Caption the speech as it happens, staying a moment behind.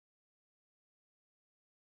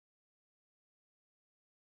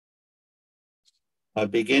I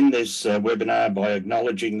begin this webinar by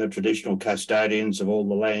acknowledging the traditional custodians of all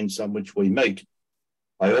the lands on which we meet.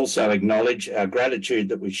 I also acknowledge our gratitude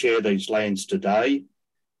that we share these lands today,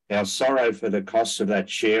 our sorrow for the costs of that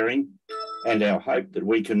sharing, and our hope that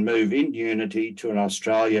we can move in unity to an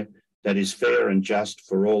Australia that is fair and just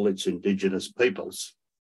for all its Indigenous peoples.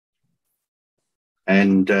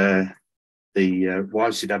 And the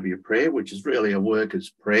YCW prayer, which is really a worker's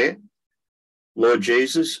prayer. Lord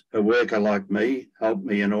Jesus, a worker like me, help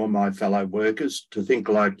me and all my fellow workers to think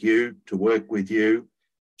like you, to work with you,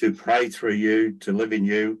 to pray through you, to live in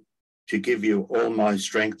you, to give you all my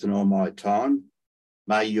strength and all my time.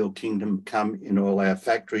 May your kingdom come in all our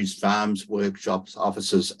factories, farms, workshops,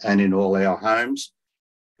 offices, and in all our homes.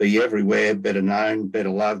 Be everywhere, better known, better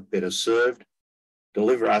loved, better served.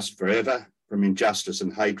 Deliver us forever from injustice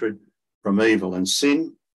and hatred, from evil and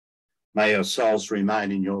sin. May our souls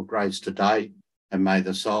remain in your grace today, and may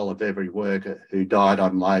the soul of every worker who died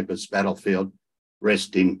on Labor's battlefield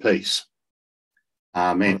rest in peace.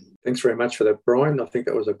 Amen. Thanks very much for that, Brian. I think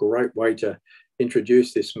that was a great way to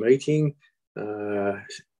introduce this meeting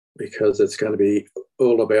because it's going to be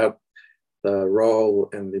all about the role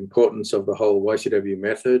and the importance of the whole YCW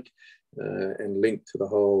method and linked to the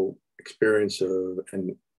whole experience of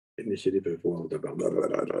an initiative of world.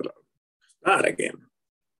 Start again.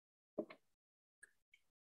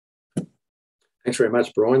 Thanks very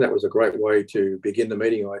much, Brian. That was a great way to begin the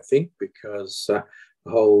meeting, I think, because the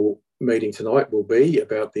whole meeting tonight will be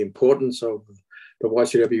about the importance of the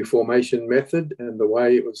YCW formation method and the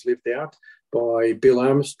way it was lived out by Bill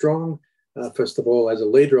Armstrong, first of all as a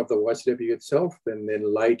leader of the YCW itself, and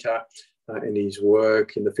then later in his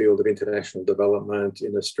work in the field of international development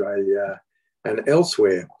in Australia and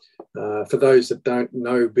elsewhere. For those that don't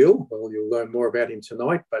know Bill, well, you'll learn more about him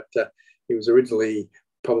tonight, but he was originally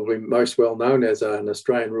probably most well known as an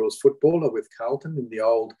Australian rules footballer with Carlton in the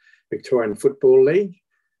old Victorian Football League.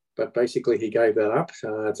 But basically he gave that up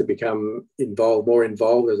to become more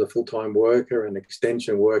involved as a full-time worker and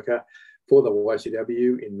extension worker for the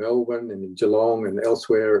YCW in Melbourne and in Geelong and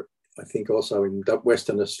elsewhere, I think also in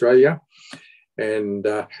Western Australia. And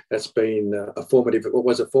that's been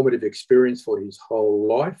was a formative experience for his whole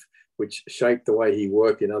life, which shaped the way he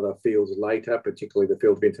worked in other fields later, particularly the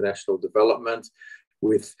field of international development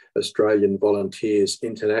with Australian Volunteers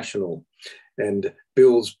International. And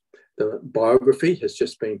Bill's biography has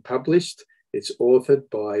just been published. It's authored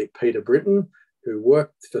by Peter Britton, who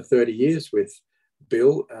worked for 30 years with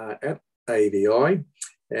Bill at AVI,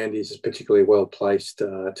 and is particularly well placed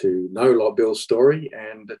to know Bill's story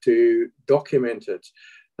and to document it.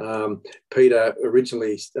 Peter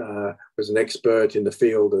originally was an expert in the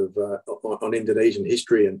field of on Indonesian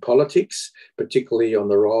history and politics, particularly on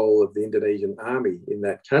the role of the Indonesian army in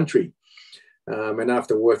that country. And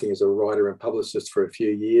after working as a writer and publicist for a few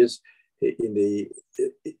years,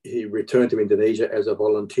 he returned to Indonesia as a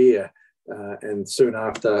volunteer and soon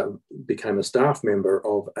after became a staff member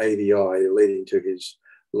of AVI, leading to his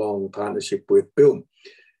long partnership with Bill.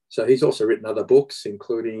 So he's also written other books,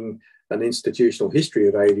 including an institutional history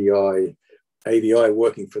of AVI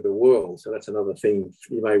working for the world. So that's another thing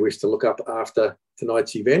you may wish to look up after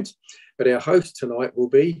tonight's event. But our host tonight will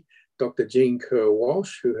be Dr. Jean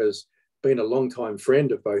KerWalsh, who has been a long-time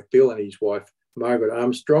friend of both Bill and his wife, Margaret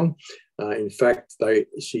Armstrong. In fact,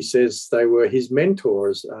 she says they were his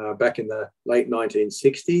mentors back in the late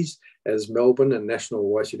 1960s as Melbourne and national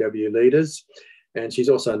YCW leaders. And she's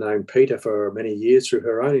also known Peter for many years through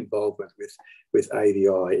her own involvement with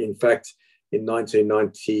AVI. In fact, in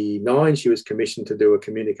 1999, she was commissioned to do a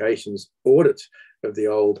communications audit of the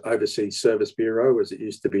old Overseas Service Bureau, as it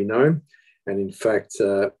used to be known, and in fact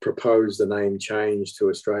proposed the name change to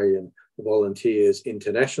Australian Volunteers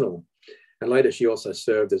International. And later she also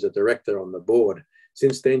served as a director on the board.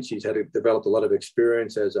 Since then, she's developed a lot of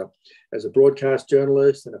experience as a broadcast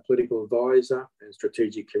journalist and a political advisor and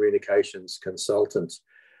strategic communications consultant.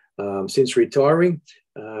 Since retiring,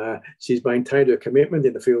 she's maintained her commitment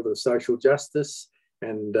in the field of social justice,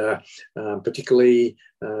 and particularly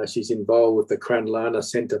she's involved with the Kranlana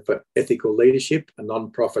Centre for Ethical Leadership, a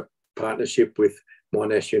non-profit partnership with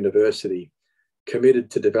Monash University, committed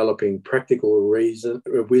to developing practical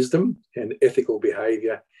wisdom and ethical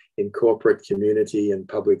behaviour in corporate, community and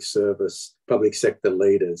public sector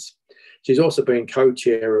leaders. She's also been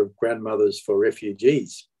co-chair of Grandmothers for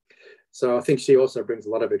Refugees. So I think she also brings a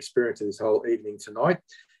lot of experience to this whole evening tonight.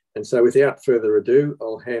 And so without further ado,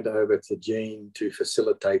 I'll hand over to Jean to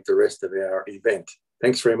facilitate the rest of our event.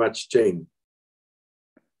 Thanks very much, Jean.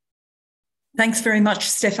 Thanks very much,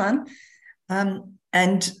 Stefan.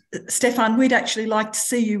 And Stefan, we'd actually like to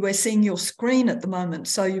see you. We're seeing your screen at the moment,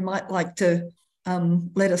 so you might like to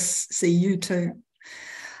let us see you too.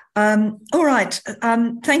 All right.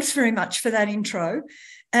 Thanks very much for that intro.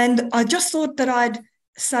 And I just thought that I'd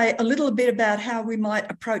say a little bit about how we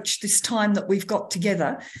might approach this time that we've got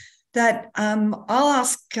together. That I'll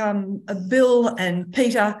ask Bill and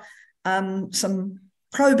Peter some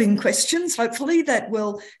probing questions, hopefully, that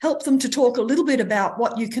will help them to talk a little bit about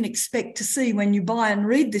what you can expect to see when you buy and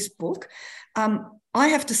read this book. I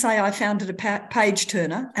have to say I found it a page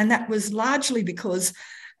turner, and that was largely because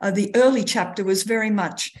the early chapter was very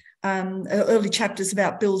much early chapters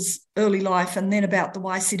about Bill's early life and then about the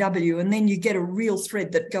YCW, and then you get a real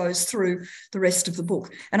thread that goes through the rest of the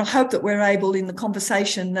book. And I hope that we're able, in the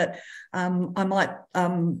conversation that I might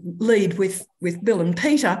lead with Bill and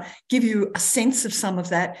Peter, give you a sense of some of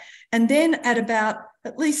that. And then at about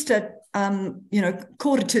at least at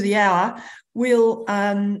quarter to the hour, we'll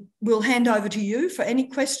hand over to you for any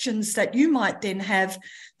questions that you might then have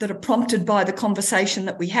that are prompted by the conversation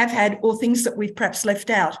that we have had, or things that we've perhaps left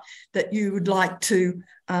out that you would like to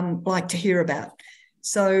hear about.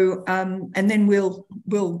 So and then we'll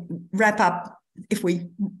wrap up if we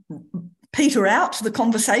peter out the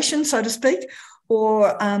conversation, so to speak,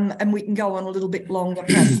 or and we can go on a little bit longer.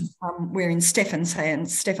 Perhaps we're in Stefan's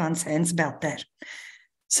hands about that.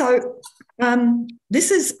 So this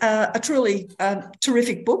is a truly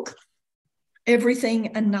terrific book,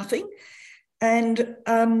 Everything and Nothing. And,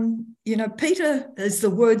 Peter is the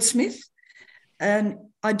wordsmith. And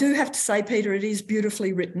I do have to say, Peter, it is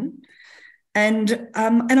beautifully written. And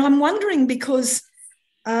I'm wondering, because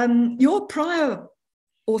your prior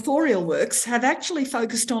authorial works have actually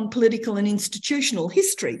focused on political and institutional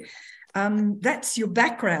history. That's your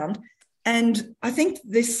background. And I think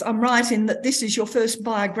I'm right in that this is your first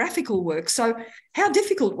biographical work. So how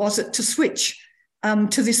difficult was it to switch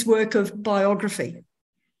to this work of biography?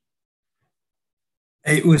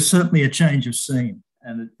 It was certainly a change of scene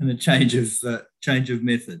and a change of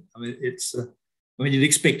method. I mean, you'd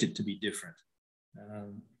expect it to be different.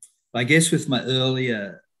 I guess with my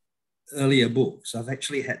earlier books, I've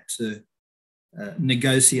actually had to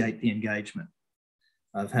negotiate the engagement.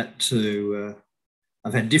 I've had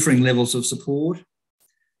differing levels of support.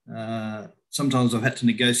 Sometimes I've had to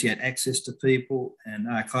negotiate access to people and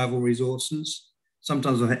archival resources.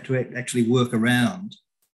 Sometimes I've had to actually work around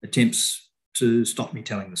attempts to stop me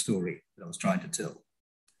telling the story that I was trying to tell.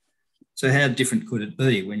 So how different could it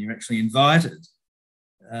be when you're actually invited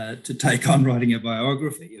to take on writing a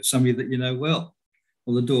biography of somebody that you know well?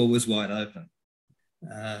 Well, the door was wide open.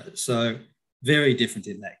 So very different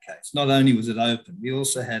in that case. Not only was it open, we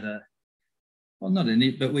also had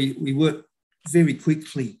we worked very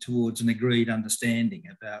quickly towards an agreed understanding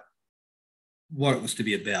about what it was to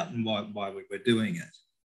be about and why we were doing it.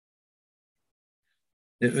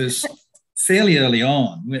 It was fairly early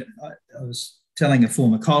on. I was telling a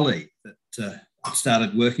former colleague that I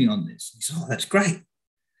started working on this. He said, "Oh, that's great.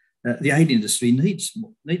 The aid industry needs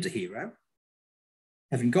a hero.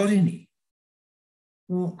 Haven't got any."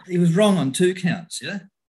 Well, he was wrong on two counts, yeah?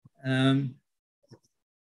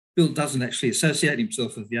 Bill doesn't actually associate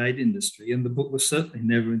himself with the aid industry, and the book was certainly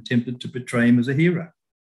never intended to portray him as a hero.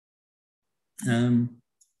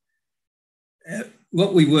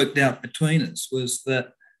 What we worked out between us was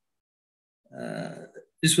that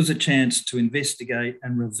this was a chance to investigate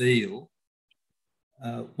and reveal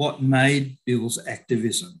what made Bill's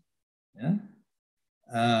activism,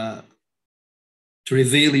 to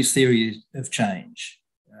reveal his theory of change,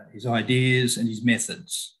 his ideas and his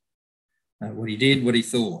methods, what he did, what he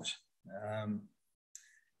thought,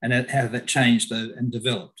 and how that changed and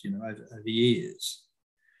developed, over years.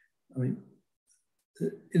 I mean,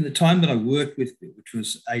 in the time that I worked with Bill, which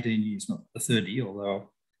was 18 years, not the 30,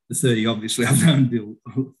 although the 30, obviously, I've known Bill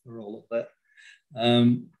for all of that.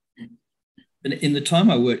 And in the time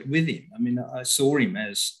I worked with him, I mean, I saw him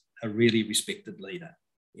as a really respected leader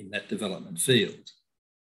in that development field.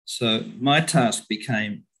 So my task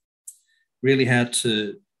became really how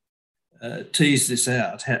to tease this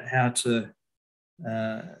out, how to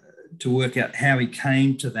work out how he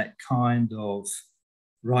came to that kind of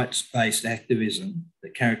rights-based activism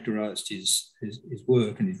that characterised his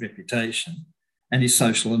work and his reputation, and his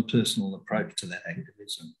social and personal approach to that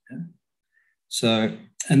activism. Yeah? So,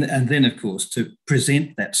 and then, of course, to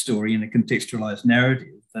present that story in a contextualised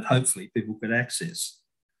narrative that hopefully people could access.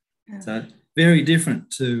 Yeah. So very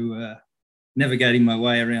different to navigating my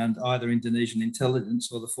way around either Indonesian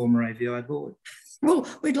intelligence or the former AVI board. Well,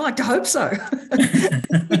 we'd like to hope so.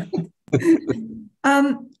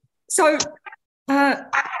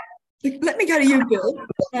 Let me go to you, Bill.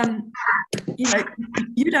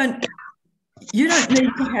 You don't need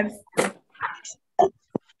to have.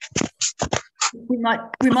 We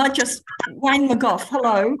might just, Wayne McGough,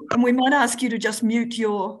 hello, and we might ask you to just mute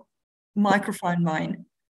your microphone, Wayne,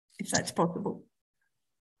 if that's possible.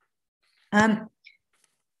 Bill,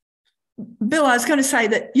 I was going to say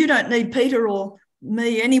that you don't need Peter or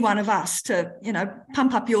me, any one of us, to, you know,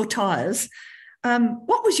 pump up your tyres.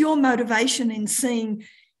 What was your motivation in seeing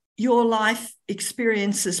your life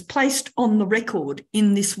experiences placed on the record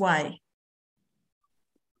in this way?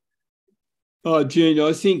 Oh, Jean,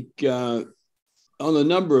 I think on a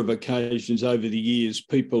number of occasions over the years,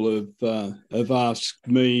 people have asked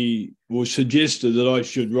me or suggested that I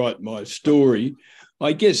should write my story.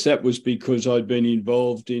 I guess that was because I'd been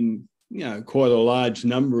involved in, you know, quite a large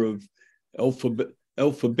number of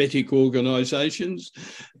alphabetic organisations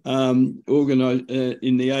in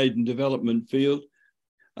the aid and development field.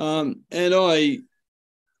 And I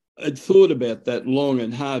had thought about that long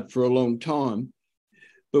and hard for a long time.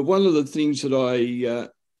 But one of the things that I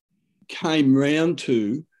came round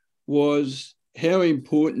to was how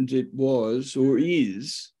important it was, or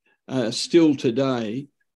is still today,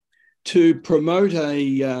 to promote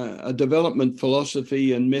a development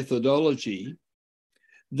philosophy and methodology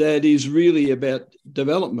that is really about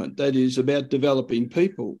development, that is about developing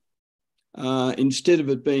people, instead of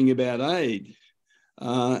it being about aid.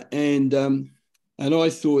 And I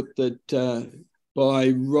thought that by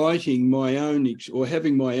writing my own or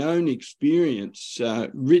having my own experience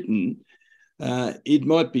written, it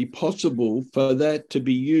might be possible for that to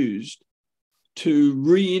be used to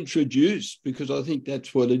reintroduce, because I think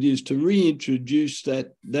that's what it is, to reintroduce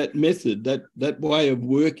that method, that way of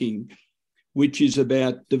working, which is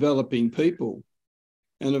about developing people.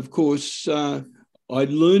 And of course, I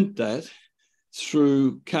learnt that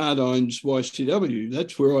through Cardine's YCW.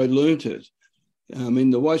 That's where I learnt it. I mean,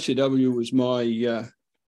 the YCW was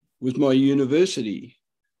my university,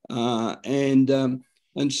 and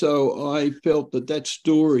so I felt that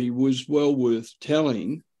story was well worth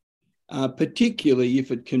telling, particularly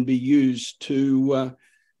if it can be used to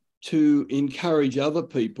encourage other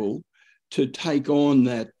people to take on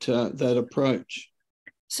that approach.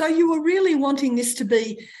 So you were really wanting this to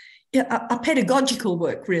be a pedagogical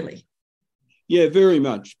work, really? Yeah, very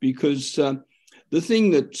much, because the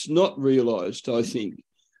thing that's not realised, I think,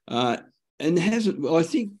 and hasn't, I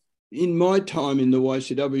think in my time in the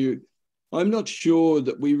YCW, I'm not sure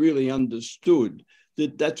that we really understood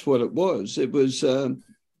that that's what it was. It was a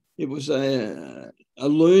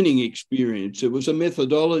learning experience. It was a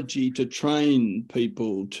methodology to train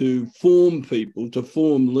people, to form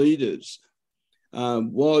leaders.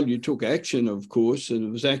 While you took action, of course, and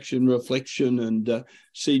it was action, reflection, and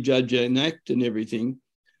see, judge, and act and everything,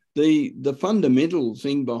 the fundamental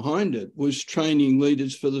thing behind it was training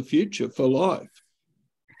leaders for the future, for life.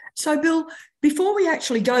 So, Bill, before we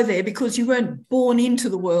actually go there, because you weren't born into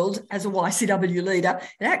the world as a YCW leader,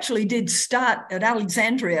 it actually did start at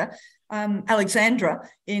Alexandra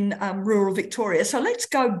in rural Victoria. So let's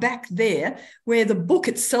go back there where the book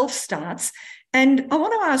itself starts. And I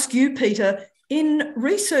want to ask you, Peter, in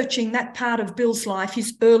researching that part of Bill's life,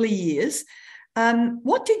 his early years,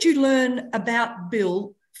 what did you learn about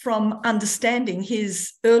Bill from understanding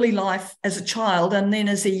his early life as a child and then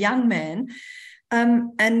as a young man?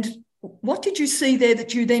 And what did you see there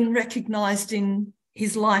that you then recognised in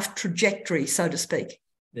his life trajectory, so to speak?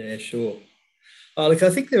 Yeah, sure. Look, I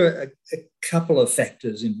think there are a couple of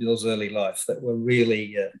factors in Bill's early life that were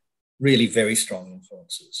really, really very strong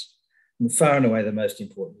influences. And far and away the most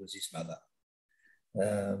important was his mother.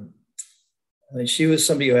 I mean, she was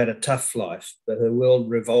somebody who had a tough life, but her world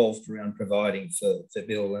revolved around providing for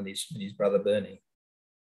Bill and his brother Bernie.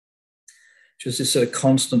 She was this sort of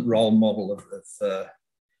constant role model of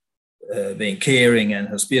being caring and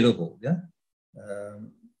hospitable, yeah?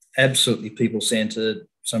 Absolutely people-centred,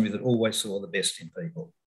 somebody that always saw the best in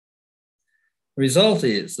people. The result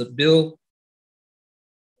is that Bill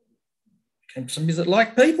became somebody that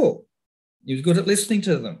liked people. He was good at listening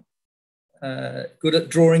to them, good at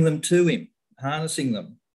drawing them to him, harnessing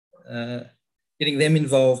them, getting them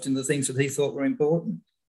involved in the things that he thought were important.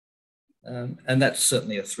 And that's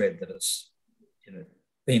certainly a thread that has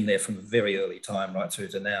been there from a very early time right through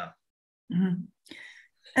to now.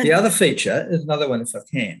 Mm-hmm. The other feature, is another one if I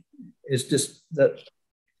can, is just that,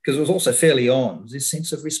 because it was also fairly on, was this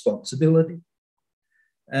sense of responsibility.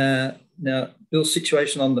 Now, Bill's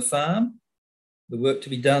situation on the farm, the work to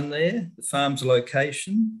be done there, the farm's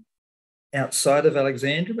location, outside of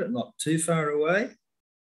Alexandra, but not too far away,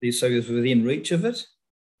 so he was within reach of it,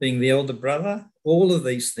 being the elder brother, all of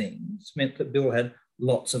these things meant that Bill had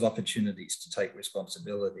lots of opportunities to take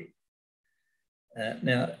responsibility.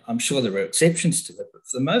 Now, I'm sure there are exceptions to it, but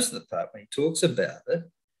for the most of the part, when he talks about it,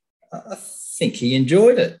 I think he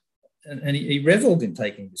enjoyed it, and he revelled in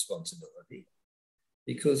taking responsibility,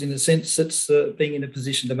 because in a sense it's being in a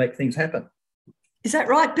position to make things happen. Is that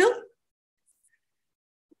right, Bill?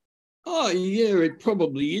 Oh, yeah, it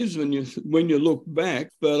probably is when you look back.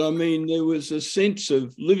 But I mean, there was a sense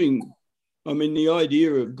of living. I mean, the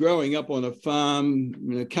idea of growing up on a farm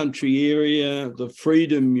in a country area, the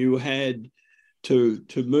freedom you had to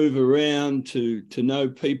move around, to know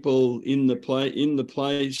people in the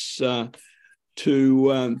place,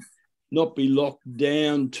 to not be locked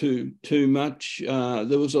down too much.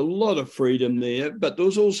 There was a lot of freedom there, but there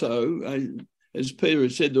was also, as Peter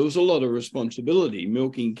had said, there was a lot of responsibility: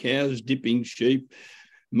 milking cows, dipping sheep,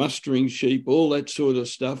 mustering sheep, all that sort of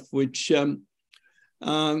stuff, which I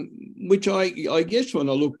guess when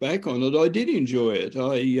I look back on it, I did enjoy it.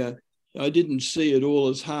 I didn't see it all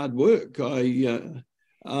as hard work. And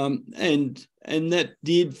that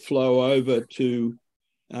did flow over to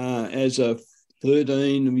as a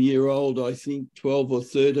 13-year-old, I think 12 or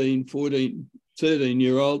 13, 14,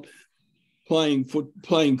 13-year-old,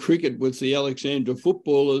 playing cricket with the Alexandra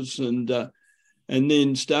footballers, and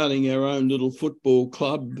then starting our own little football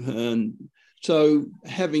club. And so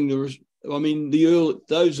having those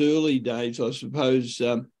early days, I suppose,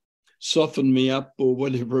 softened me up, or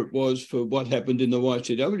whatever it was, for what happened in the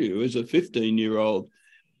YCW as a 15-year-old,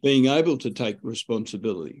 being able to take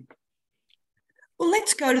responsibility. Well,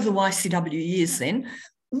 let's go to the YCW years then.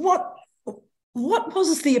 What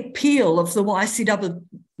was the appeal of the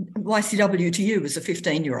YCW to you as a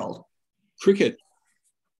 15-year-old? Cricket.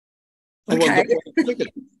 Okay. Cricket.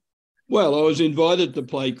 Well, I was invited to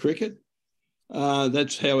play cricket.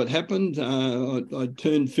 That's how it happened. I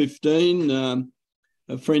turned 15.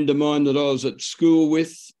 A friend of mine that I was at school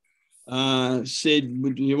with said,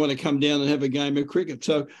 "Would you want to come down and have a game of cricket?"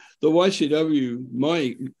 So the YCW,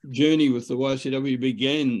 my journey with the YCW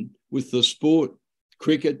began with the sport: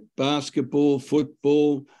 cricket, basketball,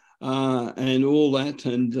 football, and all that.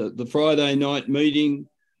 And the Friday night meeting,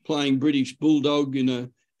 playing British Bulldog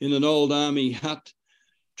in an old army hut,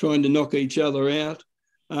 trying to knock each other out.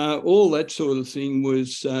 All that sort of thing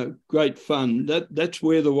was great fun. That's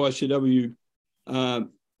where the YCW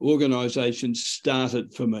organisation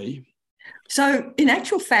started for me. So in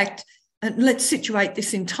actual fact, let's situate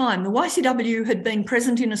this in time. The YCW had been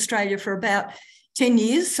present in Australia for about 10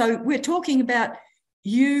 years. So we're talking about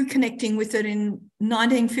you connecting with it in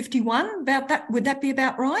 1951, about that. Would that be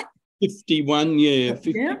about right? 51, yeah.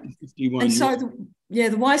 51. And so, the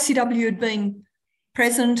YCW had been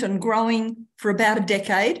present and growing for about a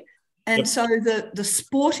decade. And so the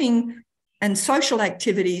sporting and social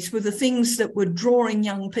activities were the things that were drawing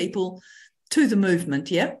young people to the movement,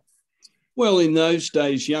 yeah? Well, in those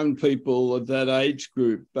days, young people of that age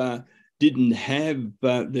group didn't have,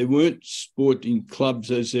 there weren't sporting clubs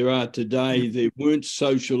as there are today. There weren't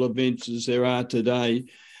social events as there are today.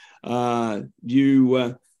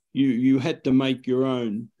 You had to make your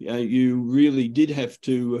own. You really did have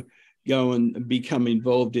to go and become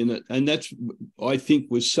involved in it. And that's, I think,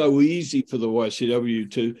 was so easy for the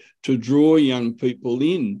YCW to draw young people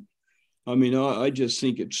in. I mean, I just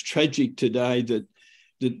think it's tragic today that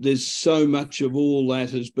there's so much of all that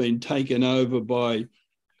has been taken over by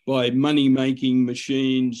money-making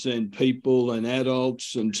machines and people and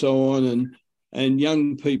adults and so on. And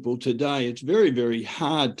young people today, it's very, very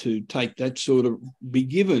hard to take that sort of, be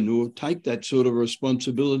given or take that sort of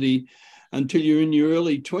responsibility until you're in your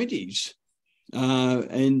early 20s.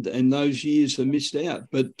 And those years are missed out.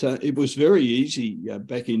 But it was very easy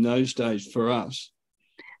back in those days for us.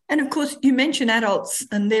 And of course, you mentioned adults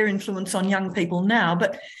and their influence on young people now,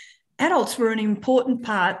 but adults were an important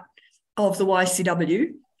part of the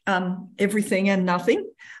YCW, everything and nothing.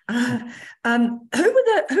 Who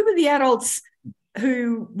were the adults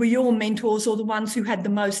who were your mentors, or the ones who had the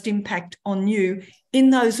most impact on you in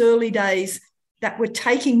those early days that were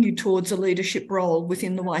taking you towards a leadership role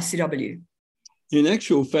within the YCW? In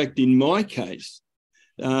actual fact, in my case,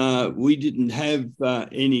 we didn't have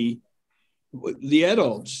any. The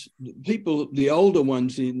adults, people, the older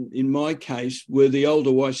ones in my case were the older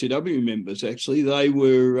YCW members, actually. They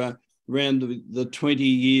were around the 20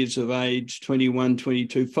 years of age, 21,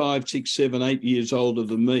 22, 5, 6, 7, 8 years older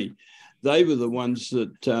than me. They were the ones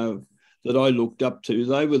that I looked up to.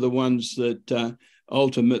 They were the ones that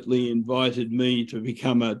ultimately invited me to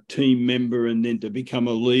become a team member and then to become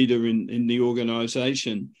a leader in the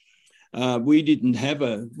organisation.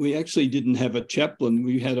 We actually didn't have a chaplain.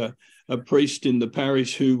 We had a priest in the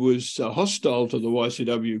parish who was hostile to the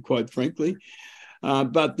YCW, quite frankly.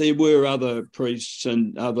 But there were other priests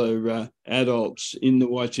and other adults in the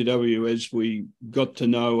YCW as we got to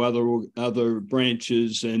know other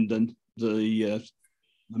branches and the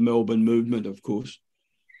Melbourne movement, of course.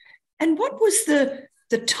 And what was the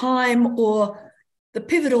time or the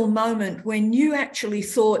pivotal moment when you actually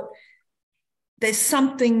thought there's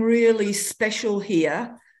something really special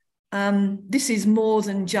here? This is more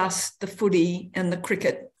than just the footy and the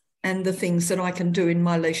cricket and the things that I can do in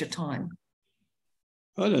my leisure time.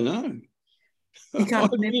 I don't know. You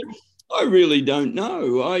can't remember? I really don't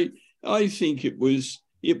know. I think it was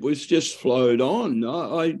just flowed on.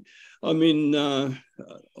 I mean, I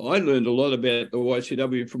learned a lot about the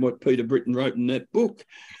YCW from what Peter Britton wrote in that book.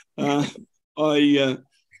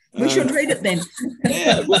 We should read it then.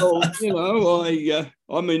 Yeah, well, you know,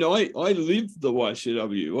 I mean, I lived the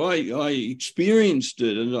YCW. I experienced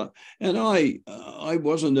it, and I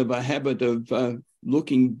wasn't of a habit of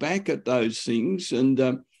looking back at those things,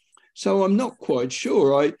 and so I'm not quite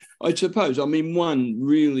sure. I suppose, I mean, one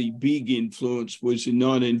really big influence was in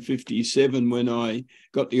 1957 when I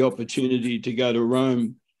got the opportunity to go to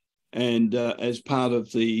Rome, and as part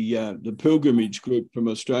of the pilgrimage group from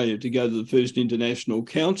Australia to go to the first International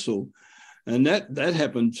Council, and that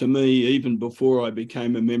happened to me even before I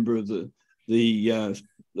became a member of the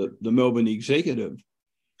Melbourne Executive.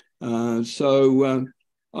 I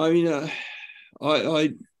mean,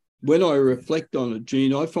 I when I reflect on it,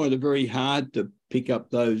 Jean, I find it very hard to pick up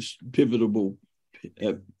those pivotal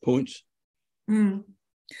points. Mm.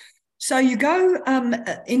 So you go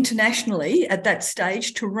internationally at that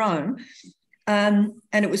stage to Rome, and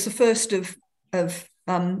it was the first of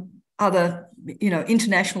other,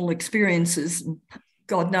 international experiences.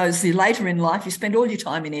 God knows, later in life you spend all your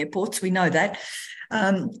time in airports. We know that.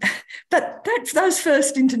 But that's those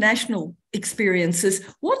first international experiences.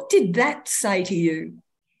 What did that say to you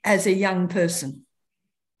as a young person?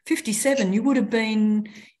 57, you would have been,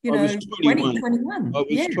 I was 21. 21. I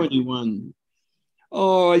was 21.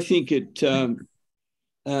 Oh, I think it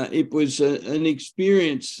was an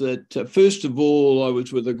experience that, first of all, I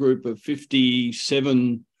was with a group of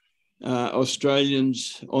 57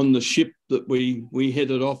 Australians on the ship that we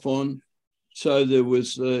headed off on. So there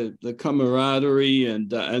was the camaraderie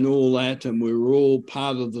and all that, and we were all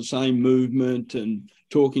part of the same movement and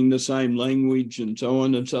talking the same language and so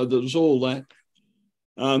on. And so there was all that.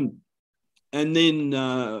 And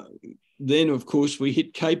then of course we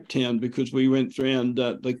hit Cape Town because we went round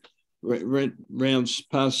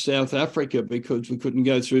past South Africa because we couldn't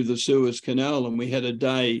go through the Suez Canal, and we had a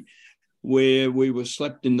day where we were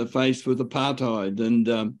slapped in the face with apartheid, and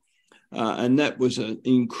that was an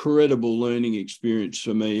incredible learning experience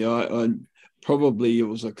for me. I probably it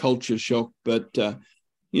was a culture shock, but to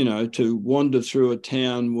wander through a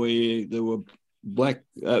town where there were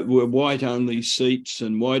white only seats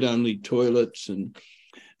and white only toilets, and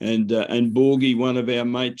Borgie, one of our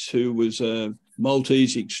mates who was a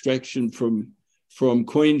Maltese extraction from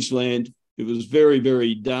Queensland, it was very,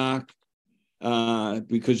 very dark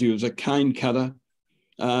because he was a cane cutter.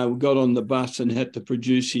 Got on the bus and had to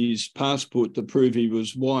produce his passport to prove he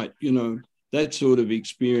was white. That sort of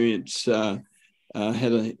experience had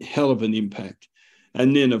a hell of an impact.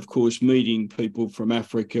 And then, of course, meeting people from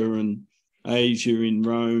Africa and Asia in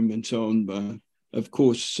Rome and so on, of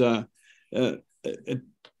course, it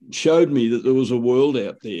showed me that there was a world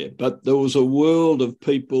out there, but there was a world of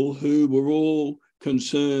people who were all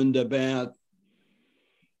concerned about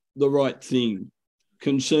the right thing,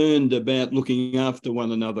 concerned about looking after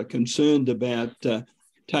one another, concerned about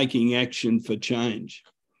taking action for change.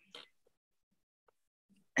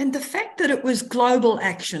 And the fact that it was global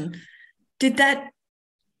action, did that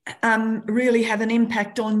really have an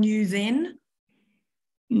impact on you then?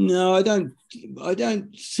 No, I don't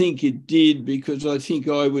think it did, because I think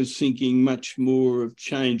I was thinking much more of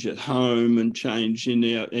change at home and change in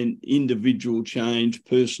individual change,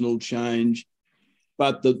 personal change,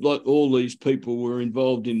 but that all these people were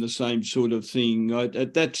involved in the same sort of thing.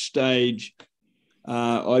 At that stage,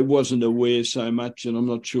 I wasn't aware so much, and I'm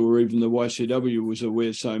not sure even the YCW was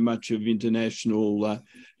aware so much of international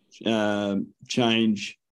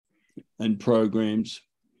change and programs.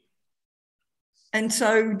 And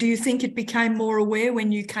so do you think it became more aware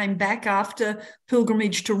when you came back after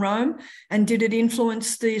pilgrimage to Rome? And did it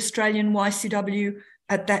influence the Australian YCW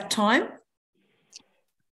at that time?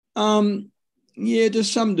 Yeah, to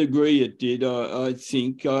some degree it did, I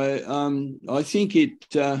think. I think it...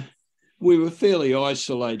 we were fairly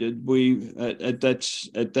isolated at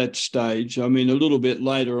that stage. I mean, a little bit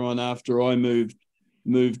later on, after I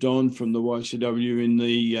moved on from the YCW in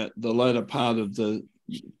the latter part of the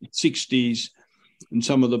 60s, and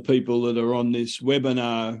some of the people that are on this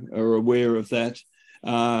webinar are aware of that.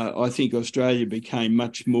 I think Australia became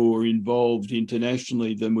much more involved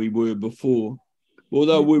internationally than we were before.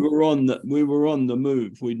 Although we were on the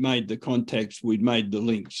move, we'd made the contacts, we'd made the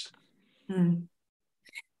links. Mm.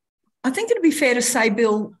 I think it'd be fair to say,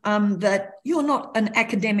 Bill, that you're not an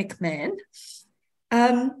academic man,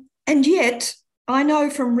 and yet I know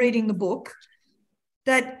from reading the book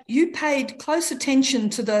that you paid close attention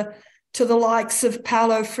to the likes of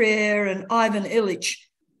Paulo Freire and Ivan Illich.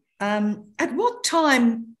 At what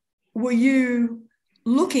time were you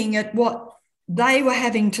looking at what they were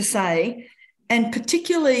having to say, and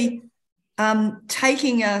particularly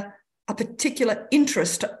taking a particular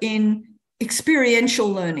interest in experiential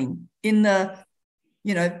learning, in the,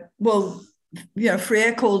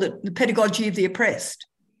 Freire called it the pedagogy of the oppressed?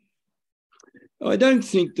 I don't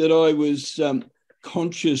think that I was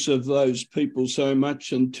conscious of those people so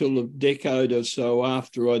much until a decade or so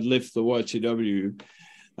after I'd left the YCW.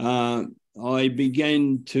 I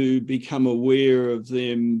began to become aware of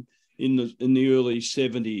them in the early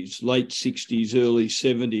 70s, late 60s, early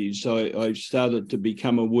 70s. I started to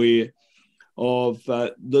become aware of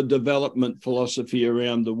the development philosophy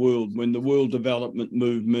around the world, when the world development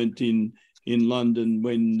movement in London,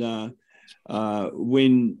 when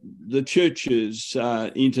the churches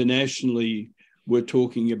internationally were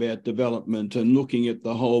talking about development and looking at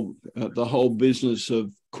the whole business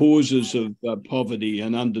of causes of poverty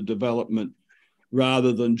and underdevelopment,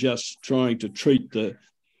 rather than just trying to treat the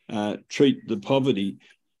poverty.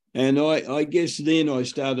 And I guess then I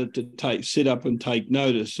started to sit up and take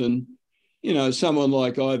notice. And someone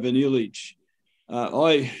like Ivan Illich,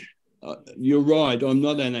 you're right, I'm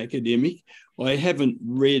not an academic. I haven't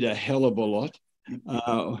read a hell of a lot.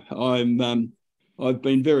 I've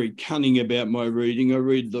been very cunning about my reading. I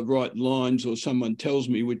read the right lines, or someone tells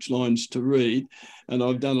me which lines to read, and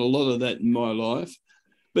I've done a lot of that in my life.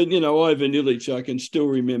 But, Ivan Illich, I can still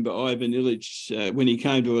remember Ivan Illich when he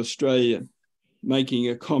came to Australia making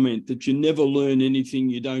a comment that you never learn anything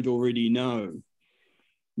you don't already know.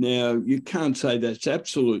 Now, you can't say that's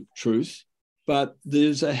absolute truth, but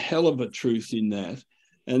there's a hell of a truth in that.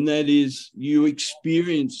 And that is, you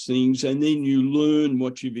experience things and then you learn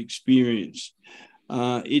what you've experienced.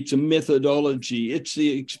 It's a methodology. It's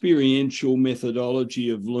the experiential methodology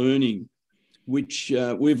of learning, which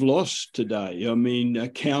we've lost today. I mean,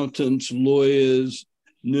 accountants, lawyers,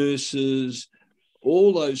 nurses,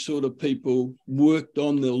 all those sort of people worked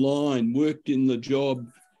on the line, worked in the job,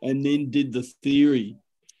 and then did the theory.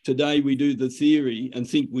 Today we do the theory and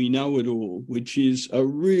think we know it all, which is a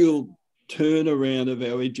real turnaround of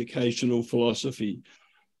our educational philosophy.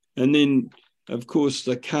 And then, of course,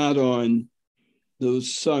 the Cardine, there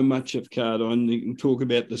was so much of Cardine. You can talk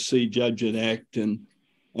about the See, Judge and Act, and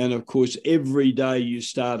of course, every day you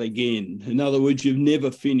start again. In other words, you've never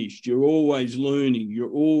finished. You're always learning. You're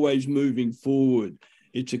always moving forward.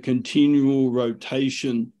 It's a continual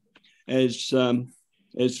rotation, as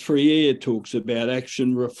Freire talks about,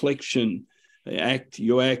 action, reflection.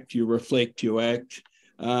 You act, you reflect, you act.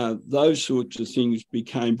 Those sorts of things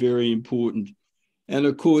became very important. And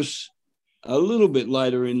of course, a little bit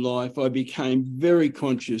later in life, I became very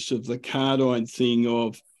conscious of the Cardine thing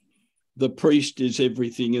of the priest is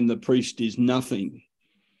everything and the priest is nothing.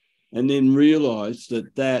 And then realised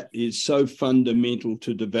that that is so fundamental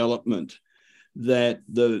to development, that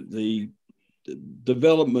the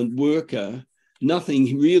development worker,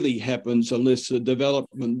 nothing really happens unless the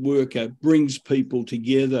development worker brings people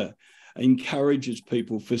together, encourages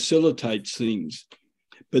people, facilitates things.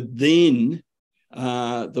 But then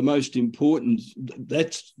the most important,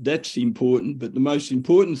 that's important, but the most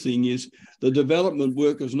important thing is the development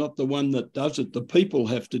worker is not the one that does it. The people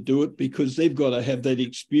have to do it because they've got to have that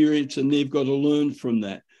experience and they've got to learn from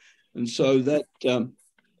that. And so that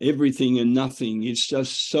everything and nothing is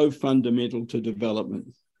just so fundamental to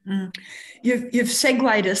development. Mm. You've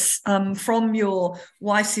segued us from your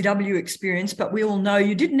YCW experience, but we all know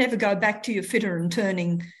you didn't ever go back to your fitter and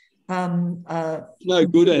turning. No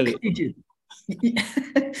good at it. Did you?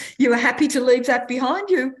 You were happy to leave that behind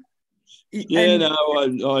you? Yeah, no,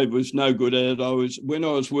 I was no good at it. When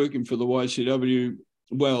I was working for the YCW,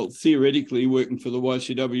 well, theoretically working for the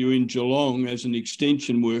YCW in Geelong as an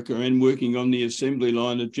extension worker and working on the assembly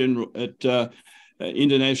line at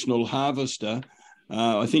International Harvester.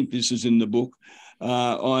 I think this is in the book.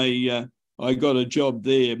 I got a job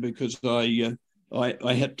there because I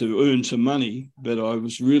had to earn some money, but I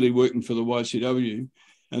was really working for the YCW.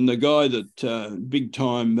 And the guy that big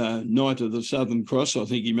time Knight of the Southern Cross, I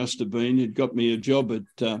think he must have been, had got me a job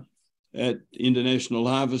at International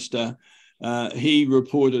Harvester. He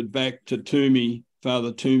reported back to Toomey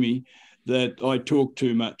Father Toomey, that I talk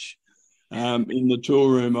too much. In the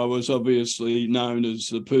tour room, I was obviously known as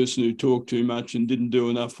the person who talked too much and didn't do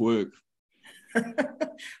enough work.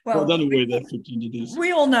 Well, I don't know where that fits into this.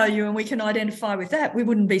 We all know you and we can identify with that. We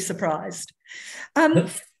wouldn't be surprised. I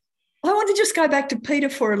want to just go back to Peter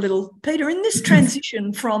for a little. Peter, in this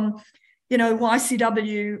transition from,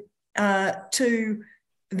 YCW to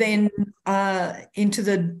then into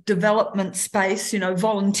the development space,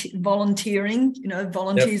 volunteering,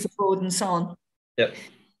 volunteers abroad and so on. Yep.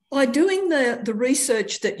 By doing the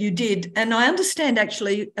research that you did, and I understand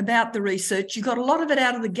actually about the research, you got a lot of it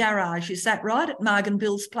out of the garage, is that right, at Marg and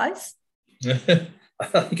Bill's place? I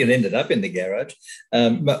think it ended up in the garage.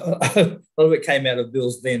 But a lot of it came out of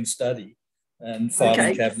Bill's then study and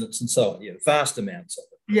filing cabinets and so on. Yeah, vast amounts of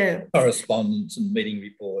it. Yeah. Correspondence and meeting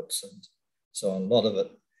reports and so on, a lot of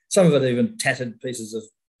it. Some of it even tattered pieces of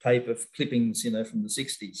paper clippings, from the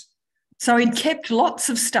 60s. So he kept lots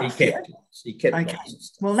of stuff. He kept lots of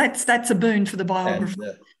stuff. Well, that's a boon for the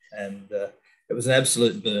biographer. And it was an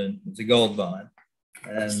absolute boon. It was a gold mine.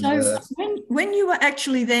 And, so when you were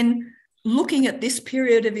actually then looking at this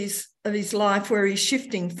period of his life where he's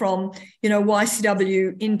shifting from,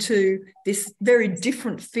 YCW into this very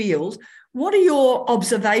different field, what are your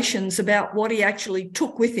observations about what he actually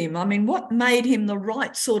took with him? I mean, what made him the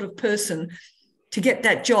right sort of person to get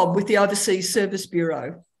that job with the Overseas Service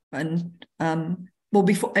Bureau? And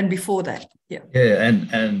before that,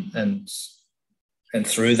 and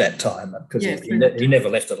through that time, because he never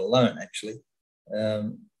left it alone. Actually,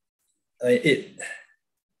 the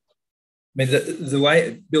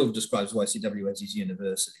way Bill describes YCW as his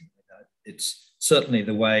university, it's certainly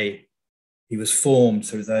the way he was formed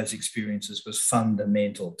through those experiences was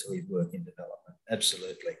fundamental to his work in development.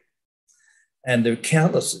 Absolutely, and there are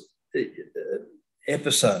countless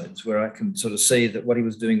episodes where I can sort of see that what he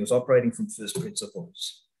was doing was operating from first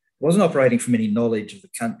principles. It wasn't operating from any knowledge of the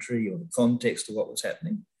country or the context of what was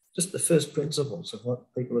happening, just the first principles of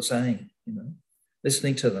what people are saying,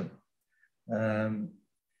 listening to them,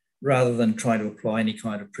 rather than trying to apply any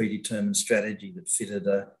kind of predetermined strategy that fitted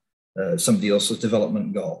somebody else's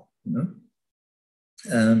development goal,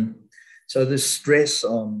 So this stress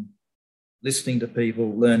on listening to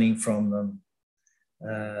people, learning from them,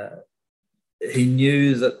 he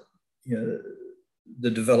knew that,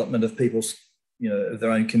 the development of people's, of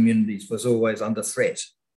their own communities was always under threat.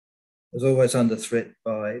 It was always under threat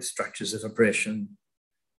by structures of oppression,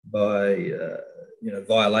 by,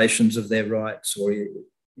 violations of their rights or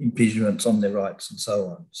impingements on their rights and so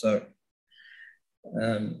on. So,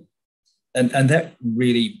 and that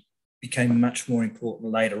really became much more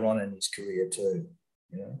important later on in his career too,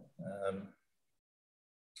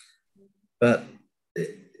 but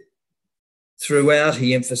throughout,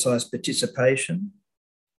 he emphasised participation,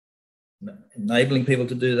 enabling people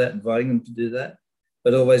to do that, inviting them to do that,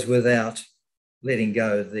 but always without letting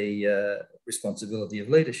go of the responsibility of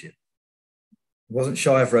leadership. He wasn't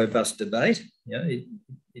shy of robust debate.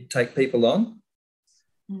 He'd take people on.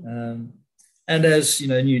 And as,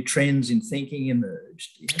 new trends in thinking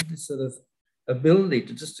emerged, he had this sort of ability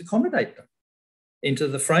to just accommodate them into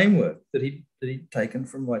the framework that he'd taken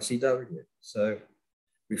from YCW. So,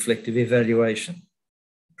 reflective evaluation,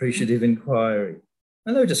 appreciative inquiry.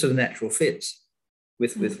 And they were just sort of natural fits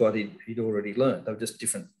with what he'd already learned. They were just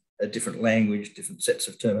a different language, different sets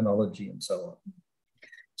of terminology and so on.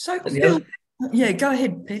 So, Bill, go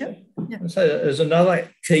ahead, Peter. Yeah. So there's another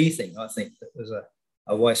key thing, I think, that was a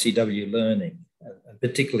YCW learning, and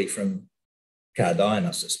particularly from Cardine,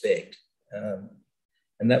 I suspect.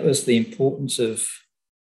 And that was the importance of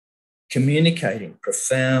communicating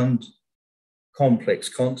profound, complex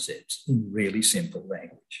concepts in really simple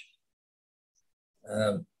language.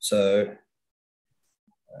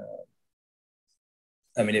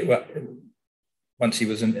 Once he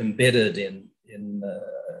was embedded in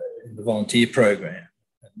the volunteer program,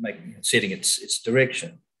 setting its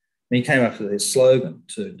direction, and he came up with this slogan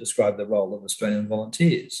to describe the role of Australian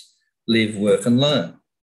volunteers: live, work and learn.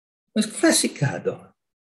 It was classic Cardine.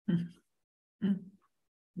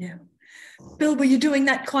 Yeah. Bill, were you doing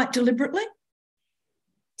that quite deliberately?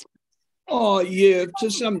 Oh, yeah, to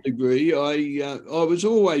some degree. I was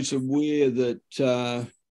always aware that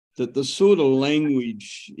the sort of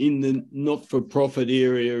language in the not-for-profit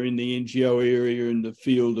area, in the NGO area, in the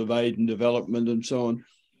field of aid and development and so on,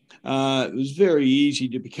 it was very easy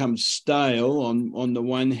to become stale on the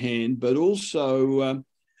one hand, but also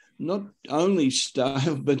not only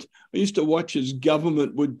stale, but I used to watch as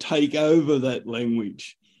government would take over that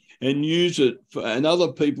language and use it and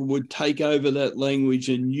other people would take over that language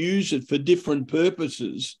and use it for different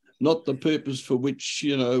purposes not the purpose for which,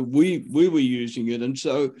 you know, we were using it. And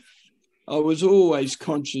so I was always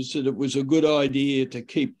conscious that it was a good idea to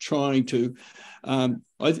keep trying to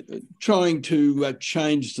change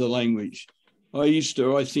the language. I used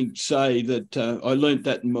to, I think, say that I learnt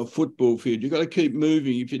that in my football field. You've got to keep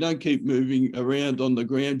moving. If you don't keep moving around on the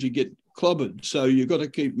ground, you get clobbered. So you've got to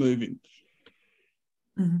keep moving.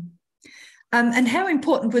 Mm-hmm. And how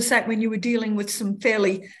important was that when you were dealing with some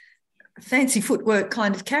fairly fancy footwork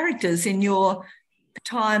kind of characters in your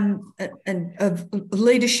time of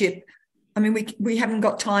leadership? I mean, we haven't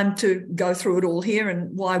got time to go through it all here,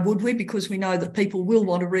 and why would we? Because we know that people will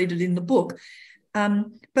want to read it in the book.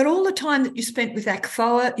 But all the time that you spent with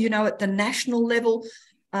ACFOA, you know, at the national level,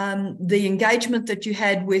 the engagement that you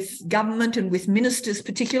had with government and with ministers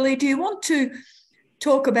particularly, do you want to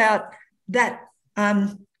talk about that?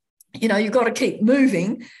 You know, you've got to keep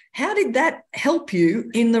moving. How did that help you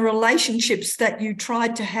in the relationships that you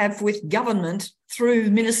tried to have with government through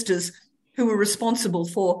ministers who were responsible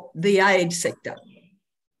for the aid sector?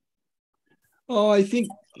 Oh, I think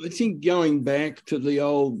going back to the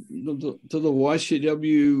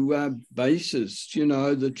YCW basis, you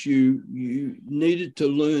know, that you needed to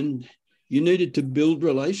learn, you needed to build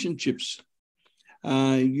relationships.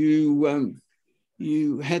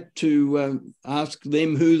 You had to ask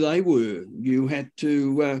them who they were. You had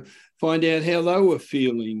to find out how they were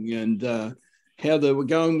feeling and how they were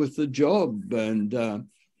going with the job. And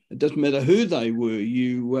it doesn't matter who they were.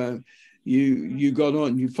 You got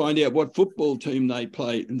on. You find out what football team they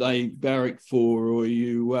barrack for, or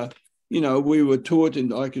you know, we were taught,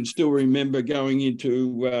 and I can still remember going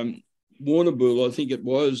into Warrnambool, I think it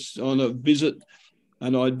was, on a visit.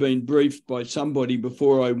 And I'd been briefed by somebody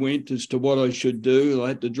before I went as to what I should do. I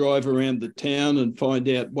had to drive around the town and find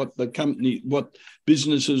out what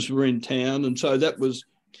businesses were in town. And so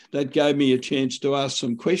that gave me a chance to ask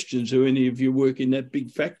some questions. Do any of you work in that big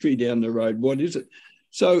factory down the road? What is it?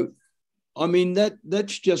 So, I mean,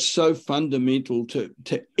 that's just so fundamental to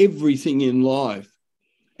everything in life.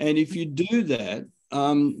 And if you do that,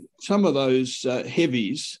 some of those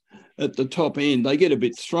heavies at the top end, they get a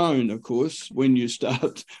bit thrown, of course, when you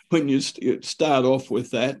start off with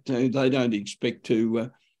that. They don't expect to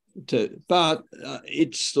but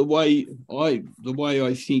it's the way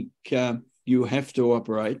I think you have to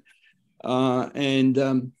operate. And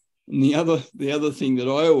the other thing that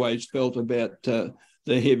I always felt about the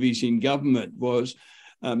heavies in government was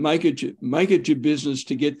make it your business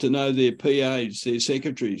to get to know their PAs, their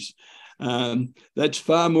secretaries. That's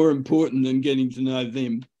far more important than getting to know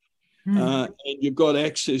them. And you've got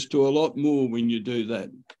access to a lot more when you do that.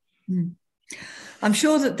 I'm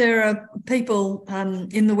sure that there are people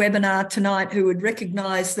in the webinar tonight who would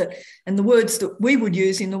recognise that, and the words that we would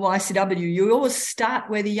use in the YCW, you always start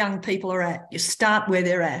where the young people are at. You start where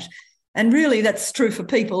they're at. And really that's true for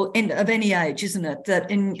people of any age, isn't it? That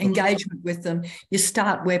in engagement with them, you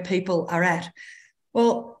start where people are at.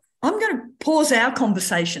 Well, I'm going to pause our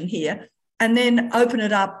conversation here and then open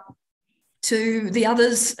it up to the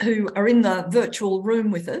others who are in the virtual room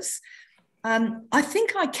with us. I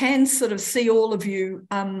think I can sort of see all of you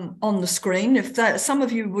on the screen. If some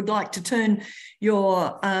of you would like to turn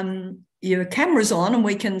your cameras on and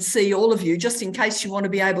we can see all of you, just in case you want to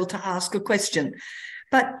be able to ask a question.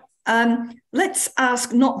 But let's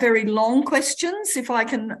ask not very long questions, if I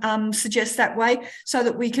can suggest that way, so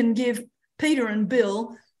that we can give Peter and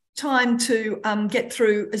Bill time to get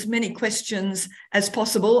through as many questions as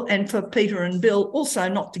possible, and for Peter and Bill also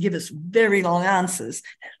not to give us very long answers.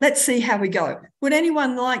 Let's see how we go. Would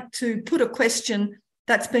anyone like to put a question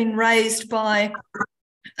that's been raised by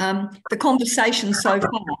the conversation so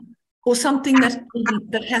far, or something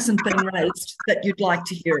that hasn't been raised that you'd like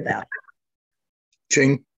to hear about?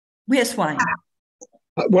 Jean? Yes, Wayne.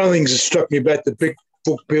 One of the things that struck me about the big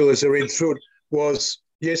book, Bill, as I read through it was,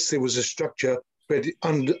 yes, there was a structure, but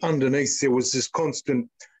underneath there was this constant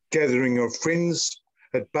gathering of friends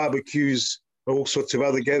at barbecues, all sorts of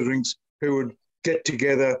other gatherings, who would get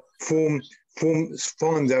together, find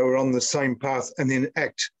they were on the same path, and then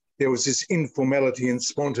act. There was this informality and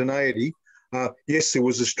spontaneity. Yes, there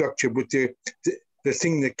was a structure, but the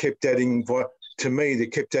thing that kept adding, to me,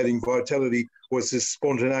 that kept adding vitality was this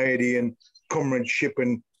spontaneity and comradeship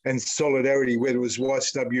and solidarity, whether it was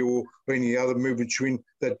YCW or any other movement you're in,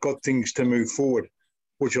 that got things to move forward.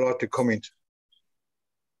 Would you like to comment?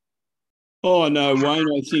 Oh, no, Wayne,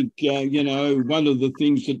 I think, one of the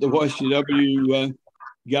things that the YCW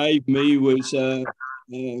gave me was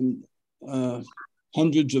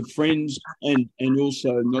hundreds of friends and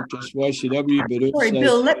also not just YCW, but also... Sorry,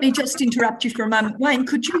 Bill, let me just interrupt you for a moment. Wayne,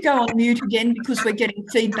 could you go on mute again, because we're getting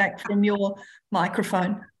feedback from your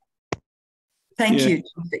microphone? Thank you.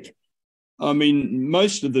 I mean,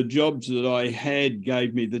 most of the jobs that I had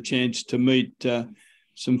gave me the chance to meet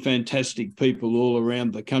some fantastic people all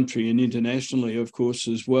around the country and internationally, of course,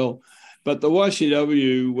 as well. But the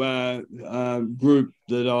YCW group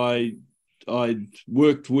that I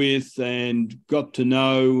worked with and got to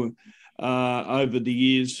know over the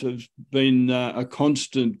years has been a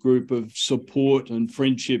constant group of support and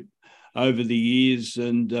friendship over the years.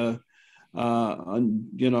 And you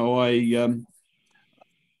know,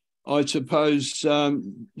 I suppose,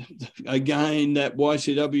 again, that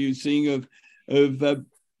YCW thing of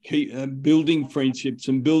building friendships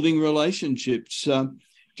and building relationships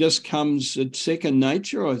just comes at second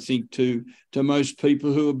nature, I think, to most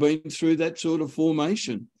people who have been through that sort of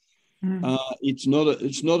formation. It's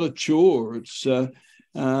not a chore.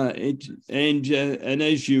 And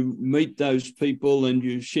as you meet those people and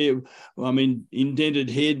you share, I mean, Indented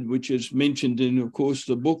Head, which is mentioned in, of course,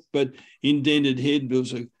 the book, but Indented Head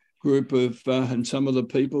was a group of, and some of the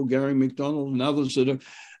people, Gary McDonald and others that are,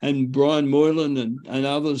 and Brian Moylan and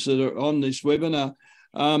others that are on this webinar.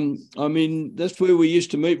 I mean, that's where we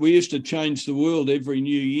used to meet. We used to change the world every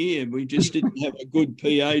new year. We just didn't have a good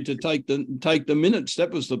PA to take the minutes.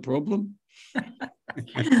 That was the problem.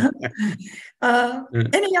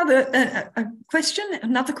 Any other question?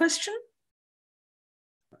 Another question?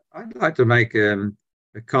 I'd like to make a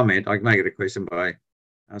comment. I can make it a question by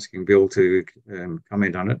asking Bill to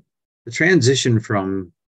comment on it. The transition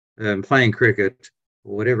from playing cricket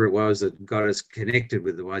or whatever it was that got us connected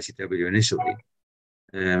with the YCW initially,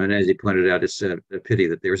 and as you pointed out, it's a pity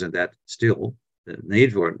that there isn't that still, the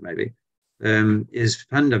need for it maybe, is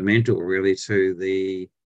fundamental really to the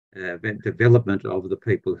development of the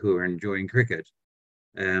people who are enjoying cricket.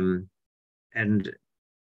 And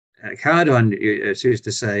Cardone used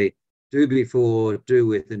to say, do before, do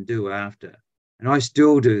with, and do after. And I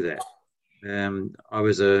still do that. I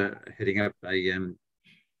was heading up a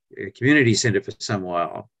community centre for some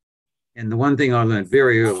while. And the one thing I learned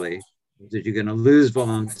very early is that you're going to lose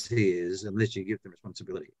volunteers unless you give them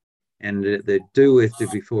responsibility. And the do with, do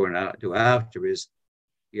before, and do after is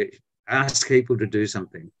you ask people to do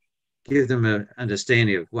something, give them an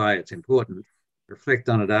understanding of why it's important, reflect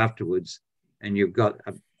on it afterwards, and you've got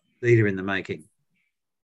a leader in the making.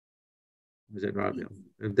 Was that right, Bill?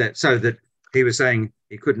 So that he was saying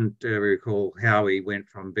he couldn't recall how he went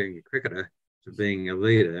from being a cricketer to being a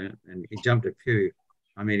leader, and he jumped a few.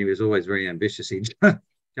 I mean, he was always very ambitious. He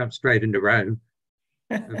jumped straight into Rome.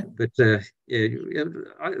 But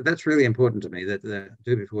that's really important to me, that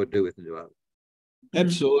do before, do with, and do after.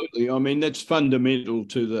 Absolutely. I mean, that's fundamental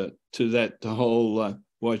to the whole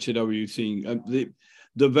YCW thing, the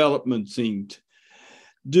development thing.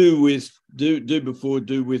 Do before,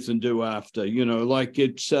 do with, and do after. You know, like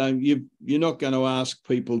it's you're not going to ask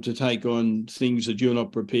people to take on things that you're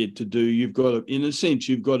not prepared to do. You've got to, in a sense,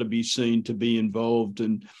 you've got to be seen to be involved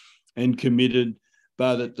and committed,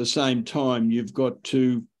 but at the same time, you've got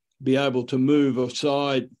to be able to move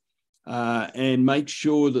aside and make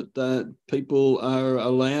sure that the people are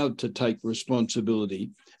allowed to take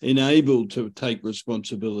responsibility, enabled to take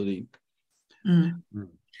responsibility.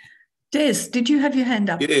 Des, did you have your hand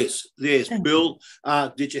up? Yes. Bill,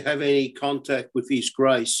 did you have any contact with His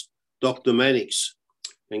Grace, Dr. Mannix?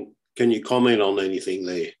 And can you comment on anything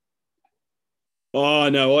there? Oh,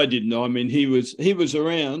 no, I didn't. I mean, he was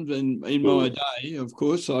around, and in my day, of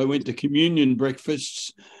course, I went to communion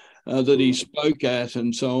breakfasts that he spoke at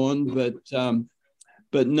and so on.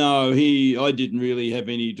 But no, I didn't really have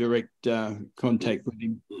any direct contact with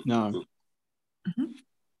him. No. Mm-hmm.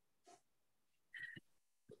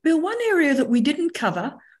 Bill, one area that we didn't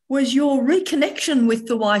cover was your reconnection with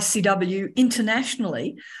the YCW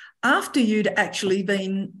internationally after you'd actually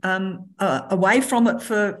been away from it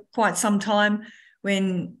for quite some time,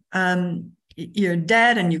 when you're a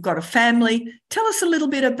dad and you've got a family. Tell us a little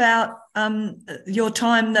bit about your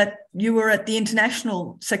time that you were at the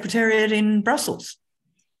International Secretariat in Brussels.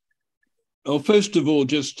 Well, first of all,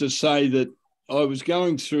 just to say that I was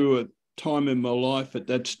going through a time in my life at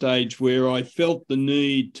that stage where I felt the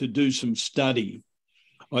need to do some study.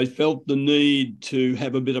 I felt the need to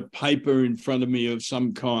have a bit of paper in front of me of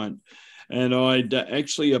some kind. And I'd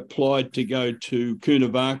actually applied to go to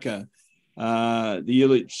Cuernavaca, the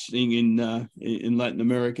Illich thing in Latin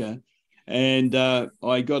America. And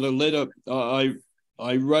I got a letter. I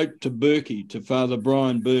wrote to Berkey, to Father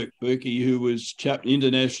Brian Berkey, who was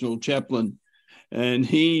international chaplain. And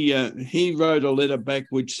he wrote a letter back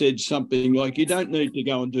which said something like, you don't need to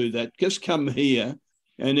go and do that. Just come here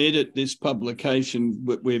and edit this publication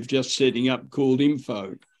that we're just setting up called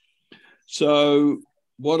Info. So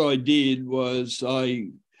what I did was I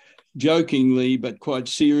jokingly but quite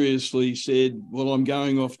seriously said, well, I'm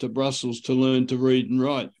going off to Brussels to learn to read and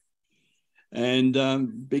write.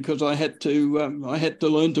 And because I had to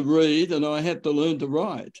learn to read and I had to learn to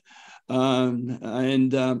write.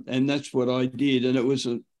 And that's what I did. And it was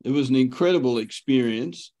an incredible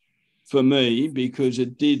experience for me, because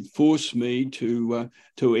it did force me to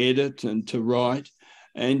edit and to write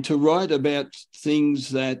about things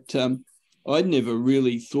that I'd never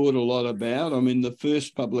really thought a lot about. I mean, the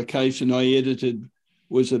first publication I edited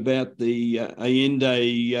was about the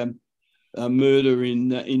Allende murder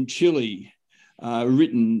in Chile.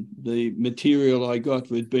 The material I got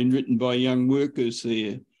had been written by young workers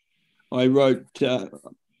there. I wrote a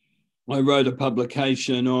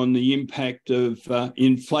publication on the impact of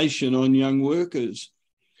inflation on young workers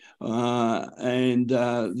and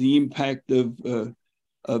the impact of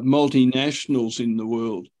multinationals in the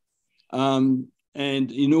world. And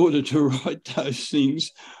in order to write those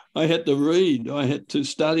things, I had to read, I had to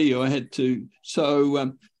study,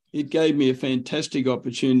 so it gave me a fantastic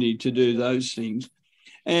opportunity to do those things.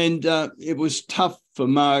 And it was tough for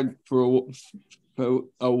Marg for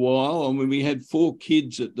a while. I mean, we had 4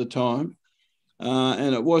 kids at the time,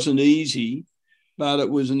 and it wasn't easy, but it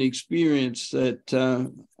was an experience that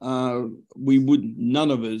none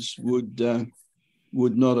of us would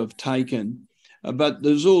not have taken. But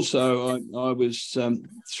there's also, I was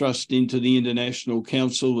thrust into the International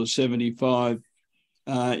Council, the 75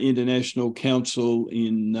 International Council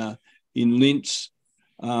in Linz.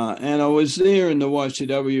 And I was there in the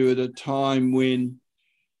YCW at a time when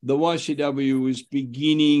the YCW was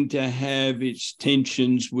beginning to have its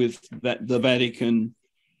tensions with the Vatican.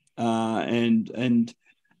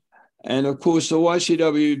 And of course, the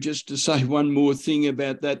YCW, just to say one more thing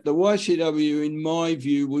about that, the YCW, in my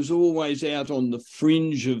view, was always out on the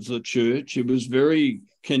fringe of the church. It was very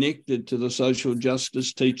connected to the social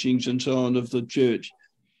justice teachings and so on of the church.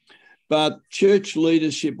 But church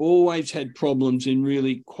leadership always had problems in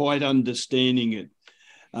really quite understanding it,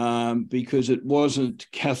 because it wasn't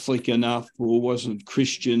Catholic enough, or wasn't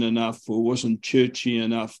Christian enough, or wasn't churchy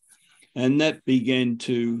enough. And that began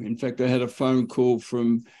to, in fact, I had a phone call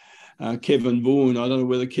from Kevin Vaughan, I don't know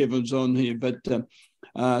whether Kevin's on here, but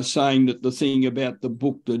saying that the thing about the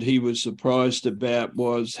book that he was surprised about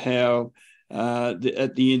was how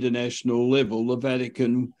at the international level, the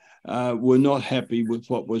Vatican were not happy with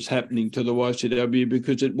what was happening to the YCW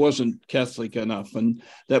because it wasn't Catholic enough. And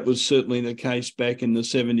that was certainly the case back in the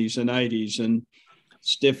 70s and 80s. And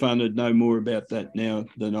Stefan would know more about that now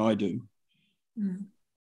than I do.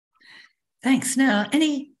 Thanks. Now,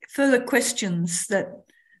 any further questions that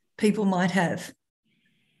people might have?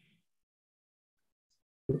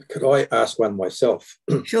 Could I ask one myself?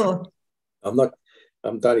 Sure. I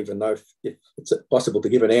don't even know if it's possible to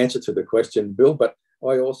give an answer to the question, Bill, but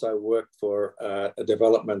I also work for a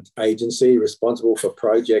development agency responsible for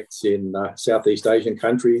projects in Southeast Asian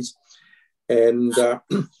countries. And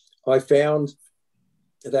I found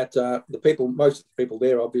that most people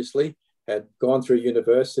there obviously had gone through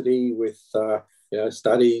university with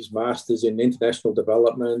studies, masters in international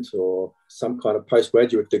development or some kind of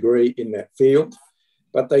postgraduate degree in that field,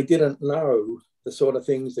 but they didn't know the sort of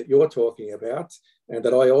things that you're talking about and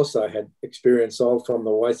that I also had experience of from the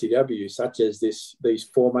YCW, such as these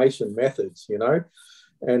formation methods,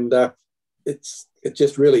 and it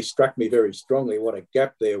just really struck me very strongly what a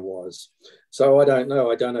gap there was. So I don't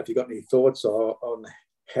know if you've got any thoughts on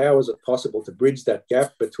how is it possible to bridge that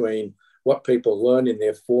gap between what people learn in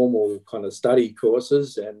their formal kind of study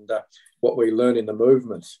courses and what we learn in the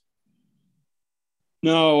movement.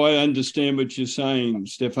 No, I understand what you're saying,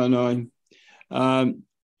 Stefan.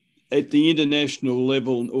 At the international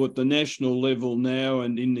level or at the national level now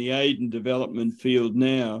and in the aid and development field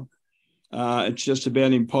now, it's just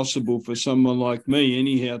about impossible for someone like me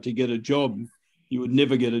anyhow to get a job. You would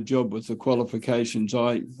never get a job with the qualifications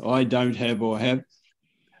I don't have or have.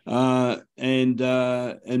 And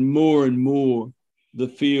more the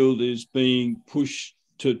field is being pushed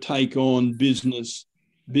to take on business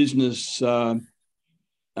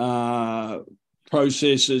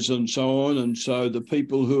processes and so on. And so the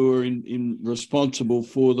people who are in responsible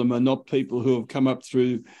for them are not people who have come up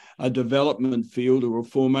through a development field or a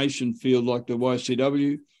formation field like the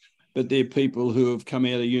YCW, but they're people who have come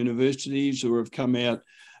out of universities or have come out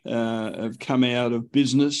of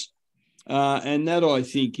business. And that, I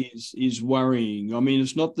think, is worrying. I mean,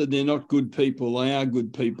 it's not that they're not good people; they are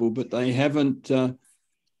good people, but they haven't had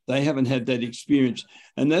that experience.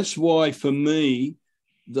 And that's why, for me,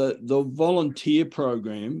 the volunteer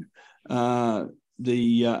program,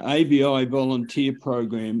 the ABI volunteer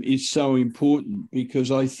program, is so important,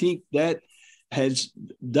 because I think that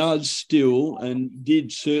does still, and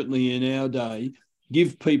did certainly in our day,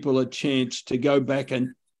 give people a chance to go back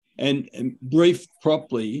and brief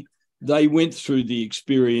properly. They went through the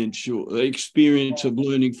experience of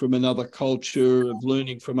learning from another culture, of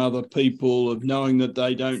learning from other people, of knowing that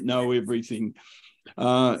they don't know everything,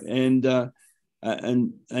 and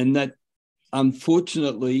that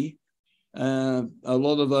unfortunately a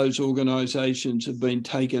lot of those organisations have been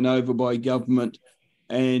taken over by government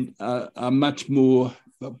and are much more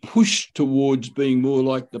pushed towards being more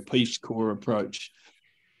like the Peace Corps approach.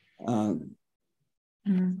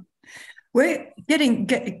 We're getting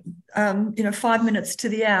 5 minutes to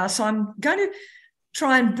the hour, so I'm going to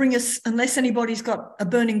try and bring us, unless anybody's got a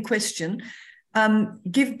burning question,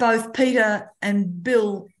 give both Peter and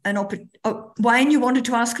Bill an opportunity. Wayne, you wanted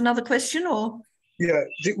to ask another question, or? Yeah,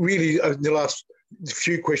 really, the last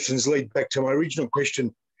few questions lead back to my original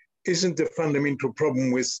question. Isn't the fundamental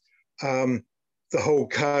problem with the whole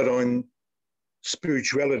Cardine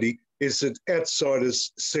spirituality is that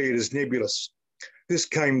outsiders see it as nebulous? This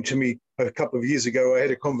came to me a couple of years ago. I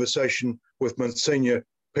had a conversation with Monsignor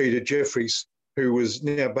Peter Jeffries, who was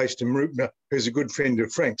now based in Mooroopna, who's a good friend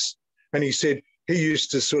of Frank's. And he said he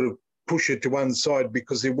used to sort of push it to one side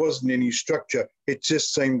because there wasn't any structure. It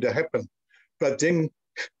just seemed to happen. But then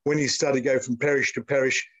when he started to go from parish to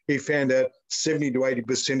parish, he found out 70 to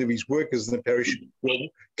 80% of his workers in the parish were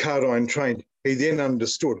Cardine trained. He then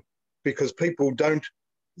understood, because people don't,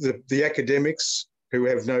 the academics who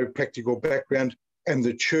have no practical background and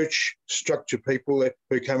the church structure people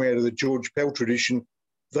who come out of the George Pell tradition,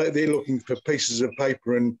 they're looking for pieces of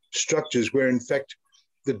paper and structures where, in fact,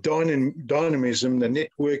 the dynamism, the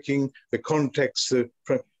networking, the contacts,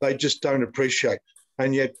 they just don't appreciate.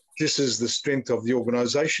 And yet this is the strength of the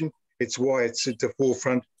organisation. It's why it's at the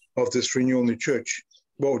forefront of this renewal in the church.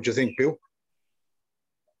 What would you think, Bill?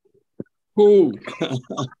 Cool.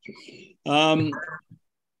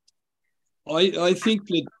 I think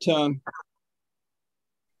that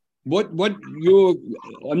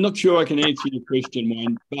I'm not sure I can answer your question,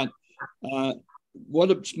 Wayne, but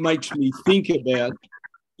what it makes me think about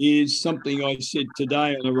is something I said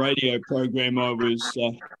today on a radio program I was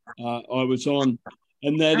on,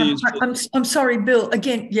 and that is... I'm sorry, Bill.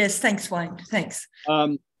 Again, yes, thanks, Wayne. Thanks.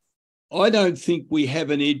 I don't think we have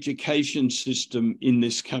an education system in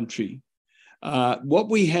this country. What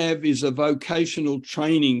we have is a vocational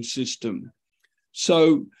training system.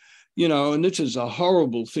 So, and this is a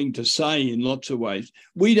horrible thing to say in lots of ways,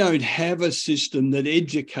 we don't have a system that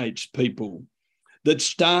educates people, that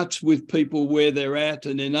starts with people where they're at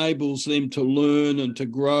and enables them to learn and to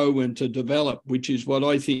grow and to develop, which is what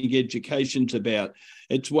I think education's about.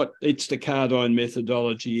 It's the Cardine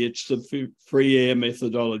methodology. It's the free air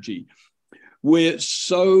methodology. We're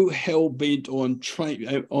so hell-bent on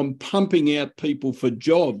pumping out people for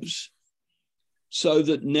jobs, so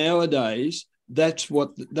that nowadays that's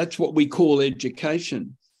what we call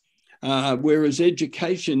education. Whereas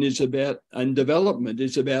education is about, and development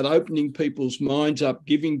is about, opening people's minds up,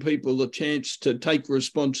 giving people the chance to take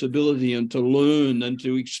responsibility and to learn and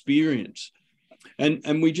to experience.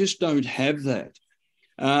 And we just don't have that.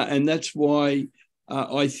 And that's why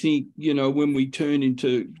I think, when we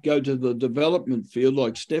go to the development field,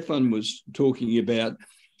 like Stefan was talking about,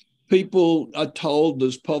 people are told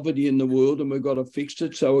there's poverty in the world and we've got to fix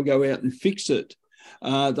it, so we'll go out and fix it.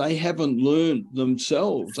 They haven't learned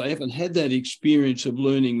themselves. They haven't had that experience of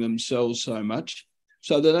learning themselves so much.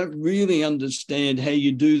 So they don't really understand how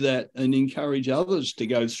you do that and encourage others to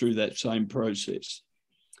go through that same process.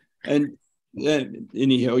 And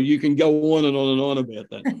anyhow, you can go on and on and on about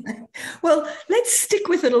that. Well, let's stick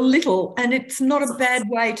with it a little, and it's not a bad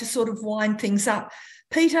way to sort of wind things up.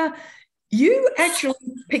 Peter, you actually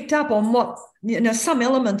picked up on what, some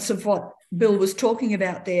elements of what Bill was talking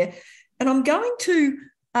about there. And I'm going to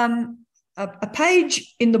a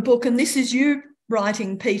page in the book, and this is you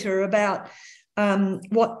writing, Peter, about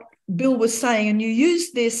what Bill was saying, and you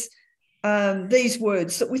used these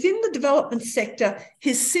words, that within the development sector,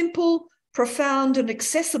 his simple, profound and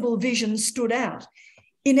accessible vision stood out.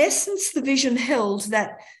 In essence, the vision held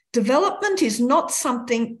that development is not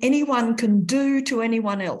something anyone can do to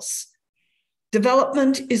anyone else.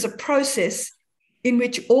 Development is a process in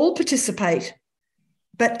which all participate,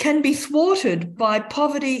 but can be thwarted by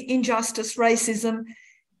poverty, injustice, racism,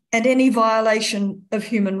 and any violation of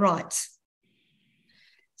human rights.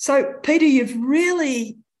 So, Peter, you've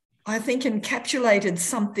really, I think, encapsulated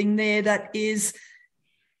something there that is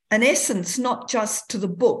an essence, not just to the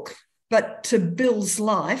book, but to Bill's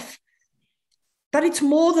life. But it's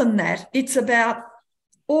more than that. It's about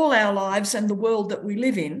all our lives and the world that we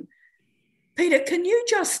live in. Peter, can you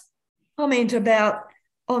just comment about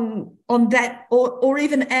on that, or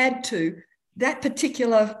even add to that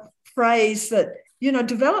particular phrase that, you know,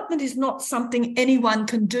 development is not something anyone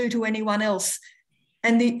can do to anyone else,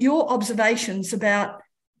 and your observations about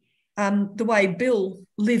the way Bill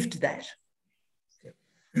lived that.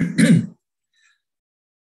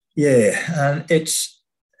 Yeah,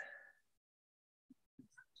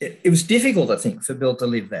 it was difficult, I think, for Bill to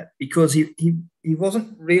live that, because he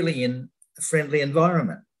wasn't really in a friendly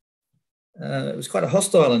environment. It was quite a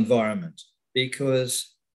hostile environment,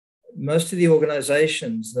 because most of the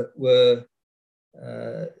organisations that were,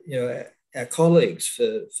 you know, our colleagues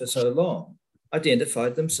for so long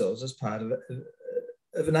identified themselves as part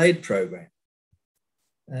of an aid program.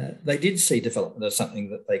 They did see development as something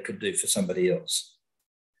that they could do for somebody else.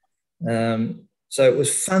 So it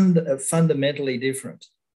was fundamentally different.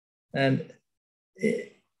 And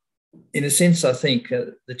in a sense, I think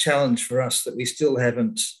the challenge for us that we still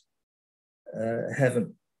haven't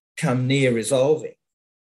come near resolving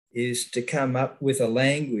is to come up with a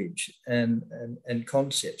language and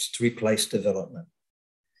concepts to replace development.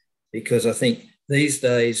 Because I think these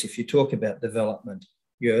days, if you talk about development,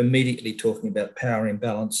 you're immediately talking about power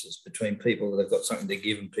imbalances between people that have got something to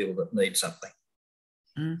give and people that need something.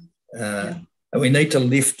 Yeah. And we need to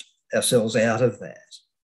lift ourselves out of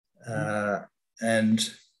that. And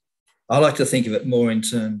I like to think of it more in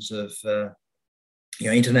terms of you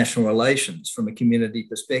know, international relations from a community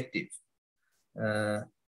perspective.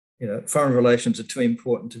 You know, foreign relations are too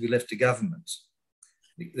important to be left to governments.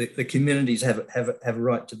 The communities have a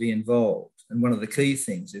right to be involved. And one of the key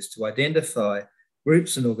things is to identify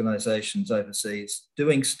groups and organisations overseas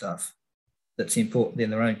doing stuff that's important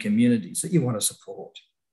in their own communities that you want to support.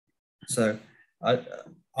 So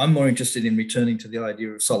I'm more interested in returning to the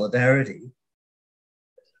idea of solidarity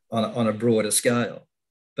on a broader scale,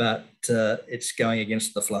 but it's going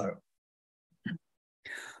against the flow.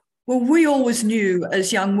 Well, we always knew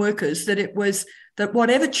as young workers that it was that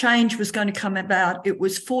whatever change was going to come about, it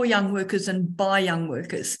was for young workers and by young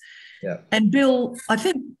workers. Yeah. And Bill, I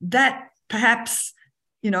think that perhaps,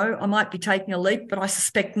 you know, I might be taking a leap, but I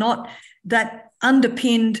suspect not, that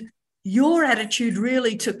underpinned your attitude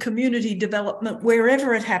really to community development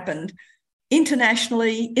wherever it happened,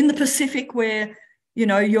 internationally, in the Pacific, where, you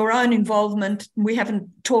know, your own involvement, we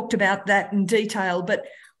haven't talked about that in detail, but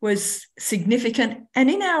was significant, and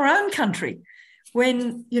in our own country,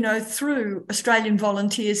 when, you know, through Australian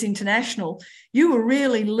Volunteers International, you were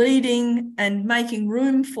really leading and making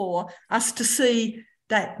room for us to see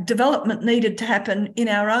that development needed to happen in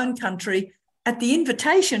our own country at the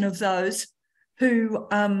invitation of those who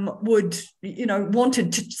would, you know,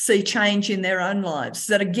 wanted to see change in their own lives.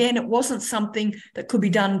 That, again, it wasn't something that could be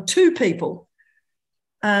done to people.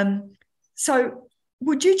 So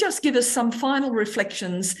would you just give us some final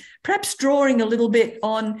reflections, perhaps drawing a little bit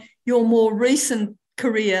on your more recent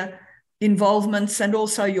career involvements and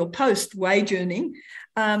also your post-wage earning,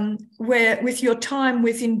 where with your time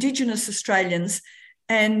with Indigenous Australians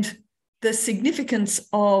and the significance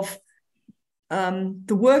of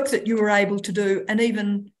the work that you were able to do, and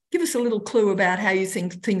even give us a little clue about how you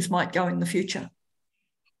think things might go in the future.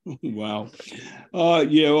 Wow.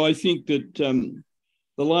 Yeah, I think that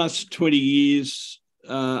the last 20 years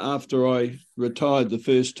after I retired the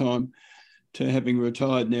first time to having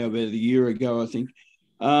retired now about a year ago, I think,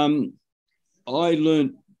 I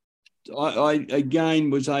learned, I again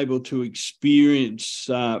was able to experience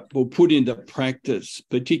or put into practice,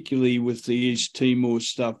 particularly with the East Timor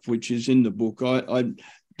stuff, which is in the book. I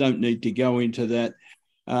don't need to go into that.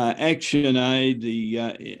 Action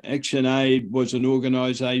Aid, Action Aid was an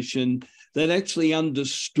organisation that actually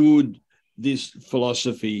understood this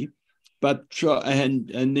philosophy, but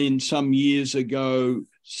and then some years ago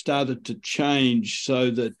started to change so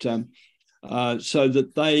that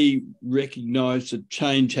they recognised that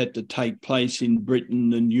change had to take place in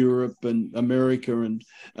Britain and Europe and America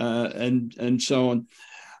and so on.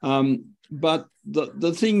 But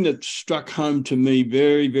the thing that struck home to me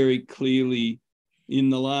very, very clearly in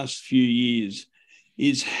the last few years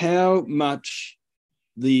is how much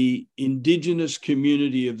the Indigenous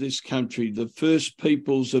community of this country, the First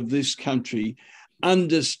Peoples of this country,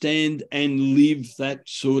 understand and live that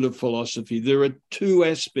sort of philosophy. There are two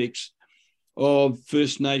aspects of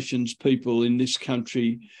First Nations people in this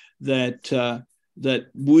country that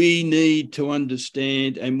we need to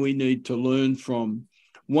understand and we need to learn from.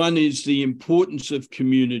 One is the importance of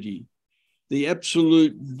community, the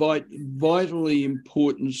absolute vitally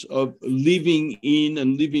importance of living in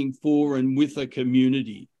and living for and with a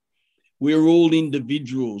community. We're all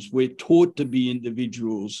individuals. We're taught to be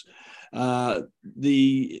individuals.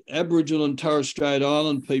 the Aboriginal and Torres Strait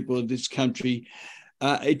Island people of this country,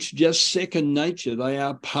 it's just second nature. They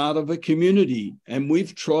are part of a community, and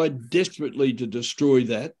we've tried desperately to destroy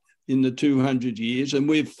that in the 200 years, and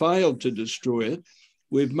we've failed to destroy it.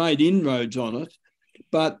 We've made inroads on it,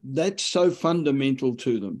 but that's so fundamental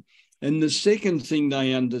to them. And the second thing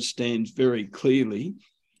they understand very clearly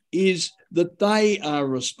is that they are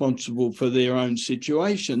responsible for their own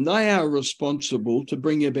situation. They are responsible to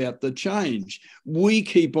bring about the change. We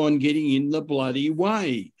keep on getting in the bloody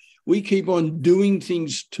way. We keep on doing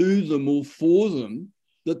things to them or for them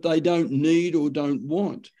that they don't need or don't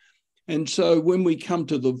want. And so when we come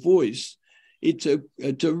to the voice, it's a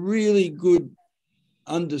really good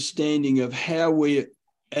understanding of how we,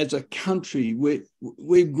 as a country,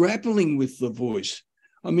 we're grappling with the voice.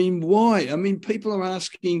 I mean, why? I mean, people are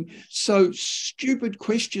asking so stupid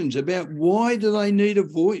questions about why do they need a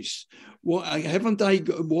voice? Why haven't they?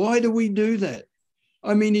 Why do we do that?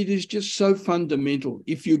 I mean, it is just so fundamental.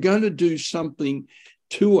 If you're going to do something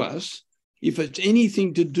to us, if it's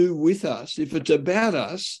anything to do with us, if it's about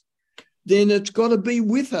us, then it's got to be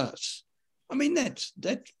with us. I mean, that's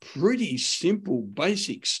pretty simple,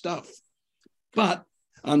 basic stuff. But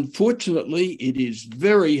unfortunately, it is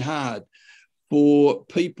very hard for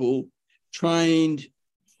people trained,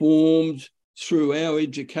 formed through our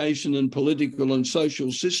education and political and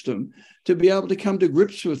social system to be able to come to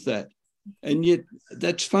grips with that. And yet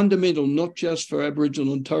that's fundamental, not just for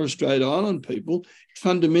Aboriginal and Torres Strait Island people, it's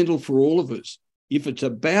fundamental for all of us. If it's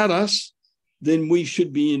about us, then we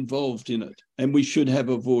should be involved in it and we should have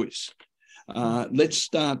a voice. Let's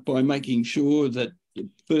start by making sure that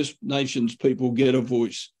First Nations people get a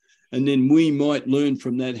voice, and then we might learn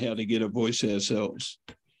from that how to get a voice ourselves.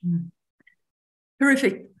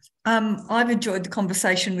 Terrific. I've enjoyed the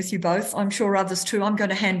conversation with you both. I'm sure others too. I'm going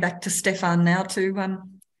to hand back to Stefan now to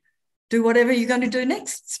do whatever you're going to do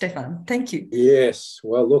next, Stefan. Thank you. Yes.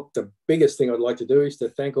 Well, look, the biggest thing I'd like to do is to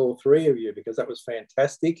thank all three of you, because that was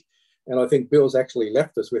fantastic. And I think Bill's actually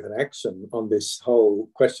left us with an action on this whole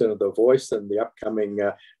question of the voice and the upcoming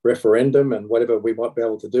referendum and whatever we might be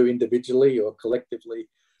able to do individually or collectively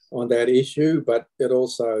on that issue. But it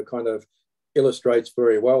also kind of illustrates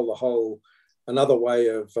very well the whole, another way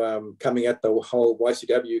of coming at the whole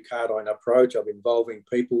YCW Cardine approach of involving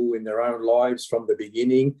people in their own lives from the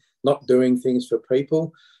beginning, not doing things for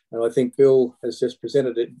people. And I think Bill has just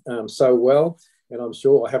presented it so well. And I'm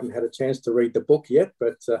sure I haven't had a chance to read the book yet,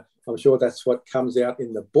 but I'm sure that's what comes out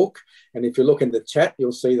in the book. And if you look in the chat,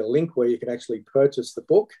 you'll see the link where you can actually purchase the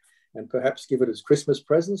book and perhaps give it as Christmas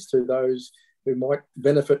presents to those who might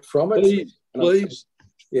benefit from it. Please.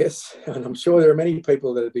 Yes, and I'm sure there are many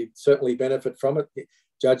people that would certainly benefit from it,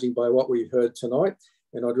 judging by what we've heard tonight.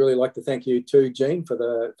 And I'd really like to thank you too, Jean, for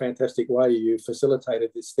the fantastic way you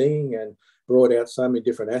facilitated this thing and brought out so many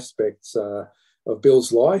different aspects of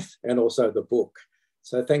Bill's life and also the book.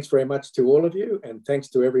 So thanks very much to all of you, and thanks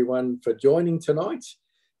to everyone for joining tonight.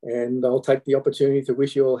 And I'll take the opportunity to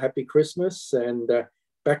wish you all happy Christmas and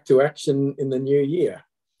back to action in the new year.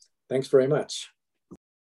 Thanks very much.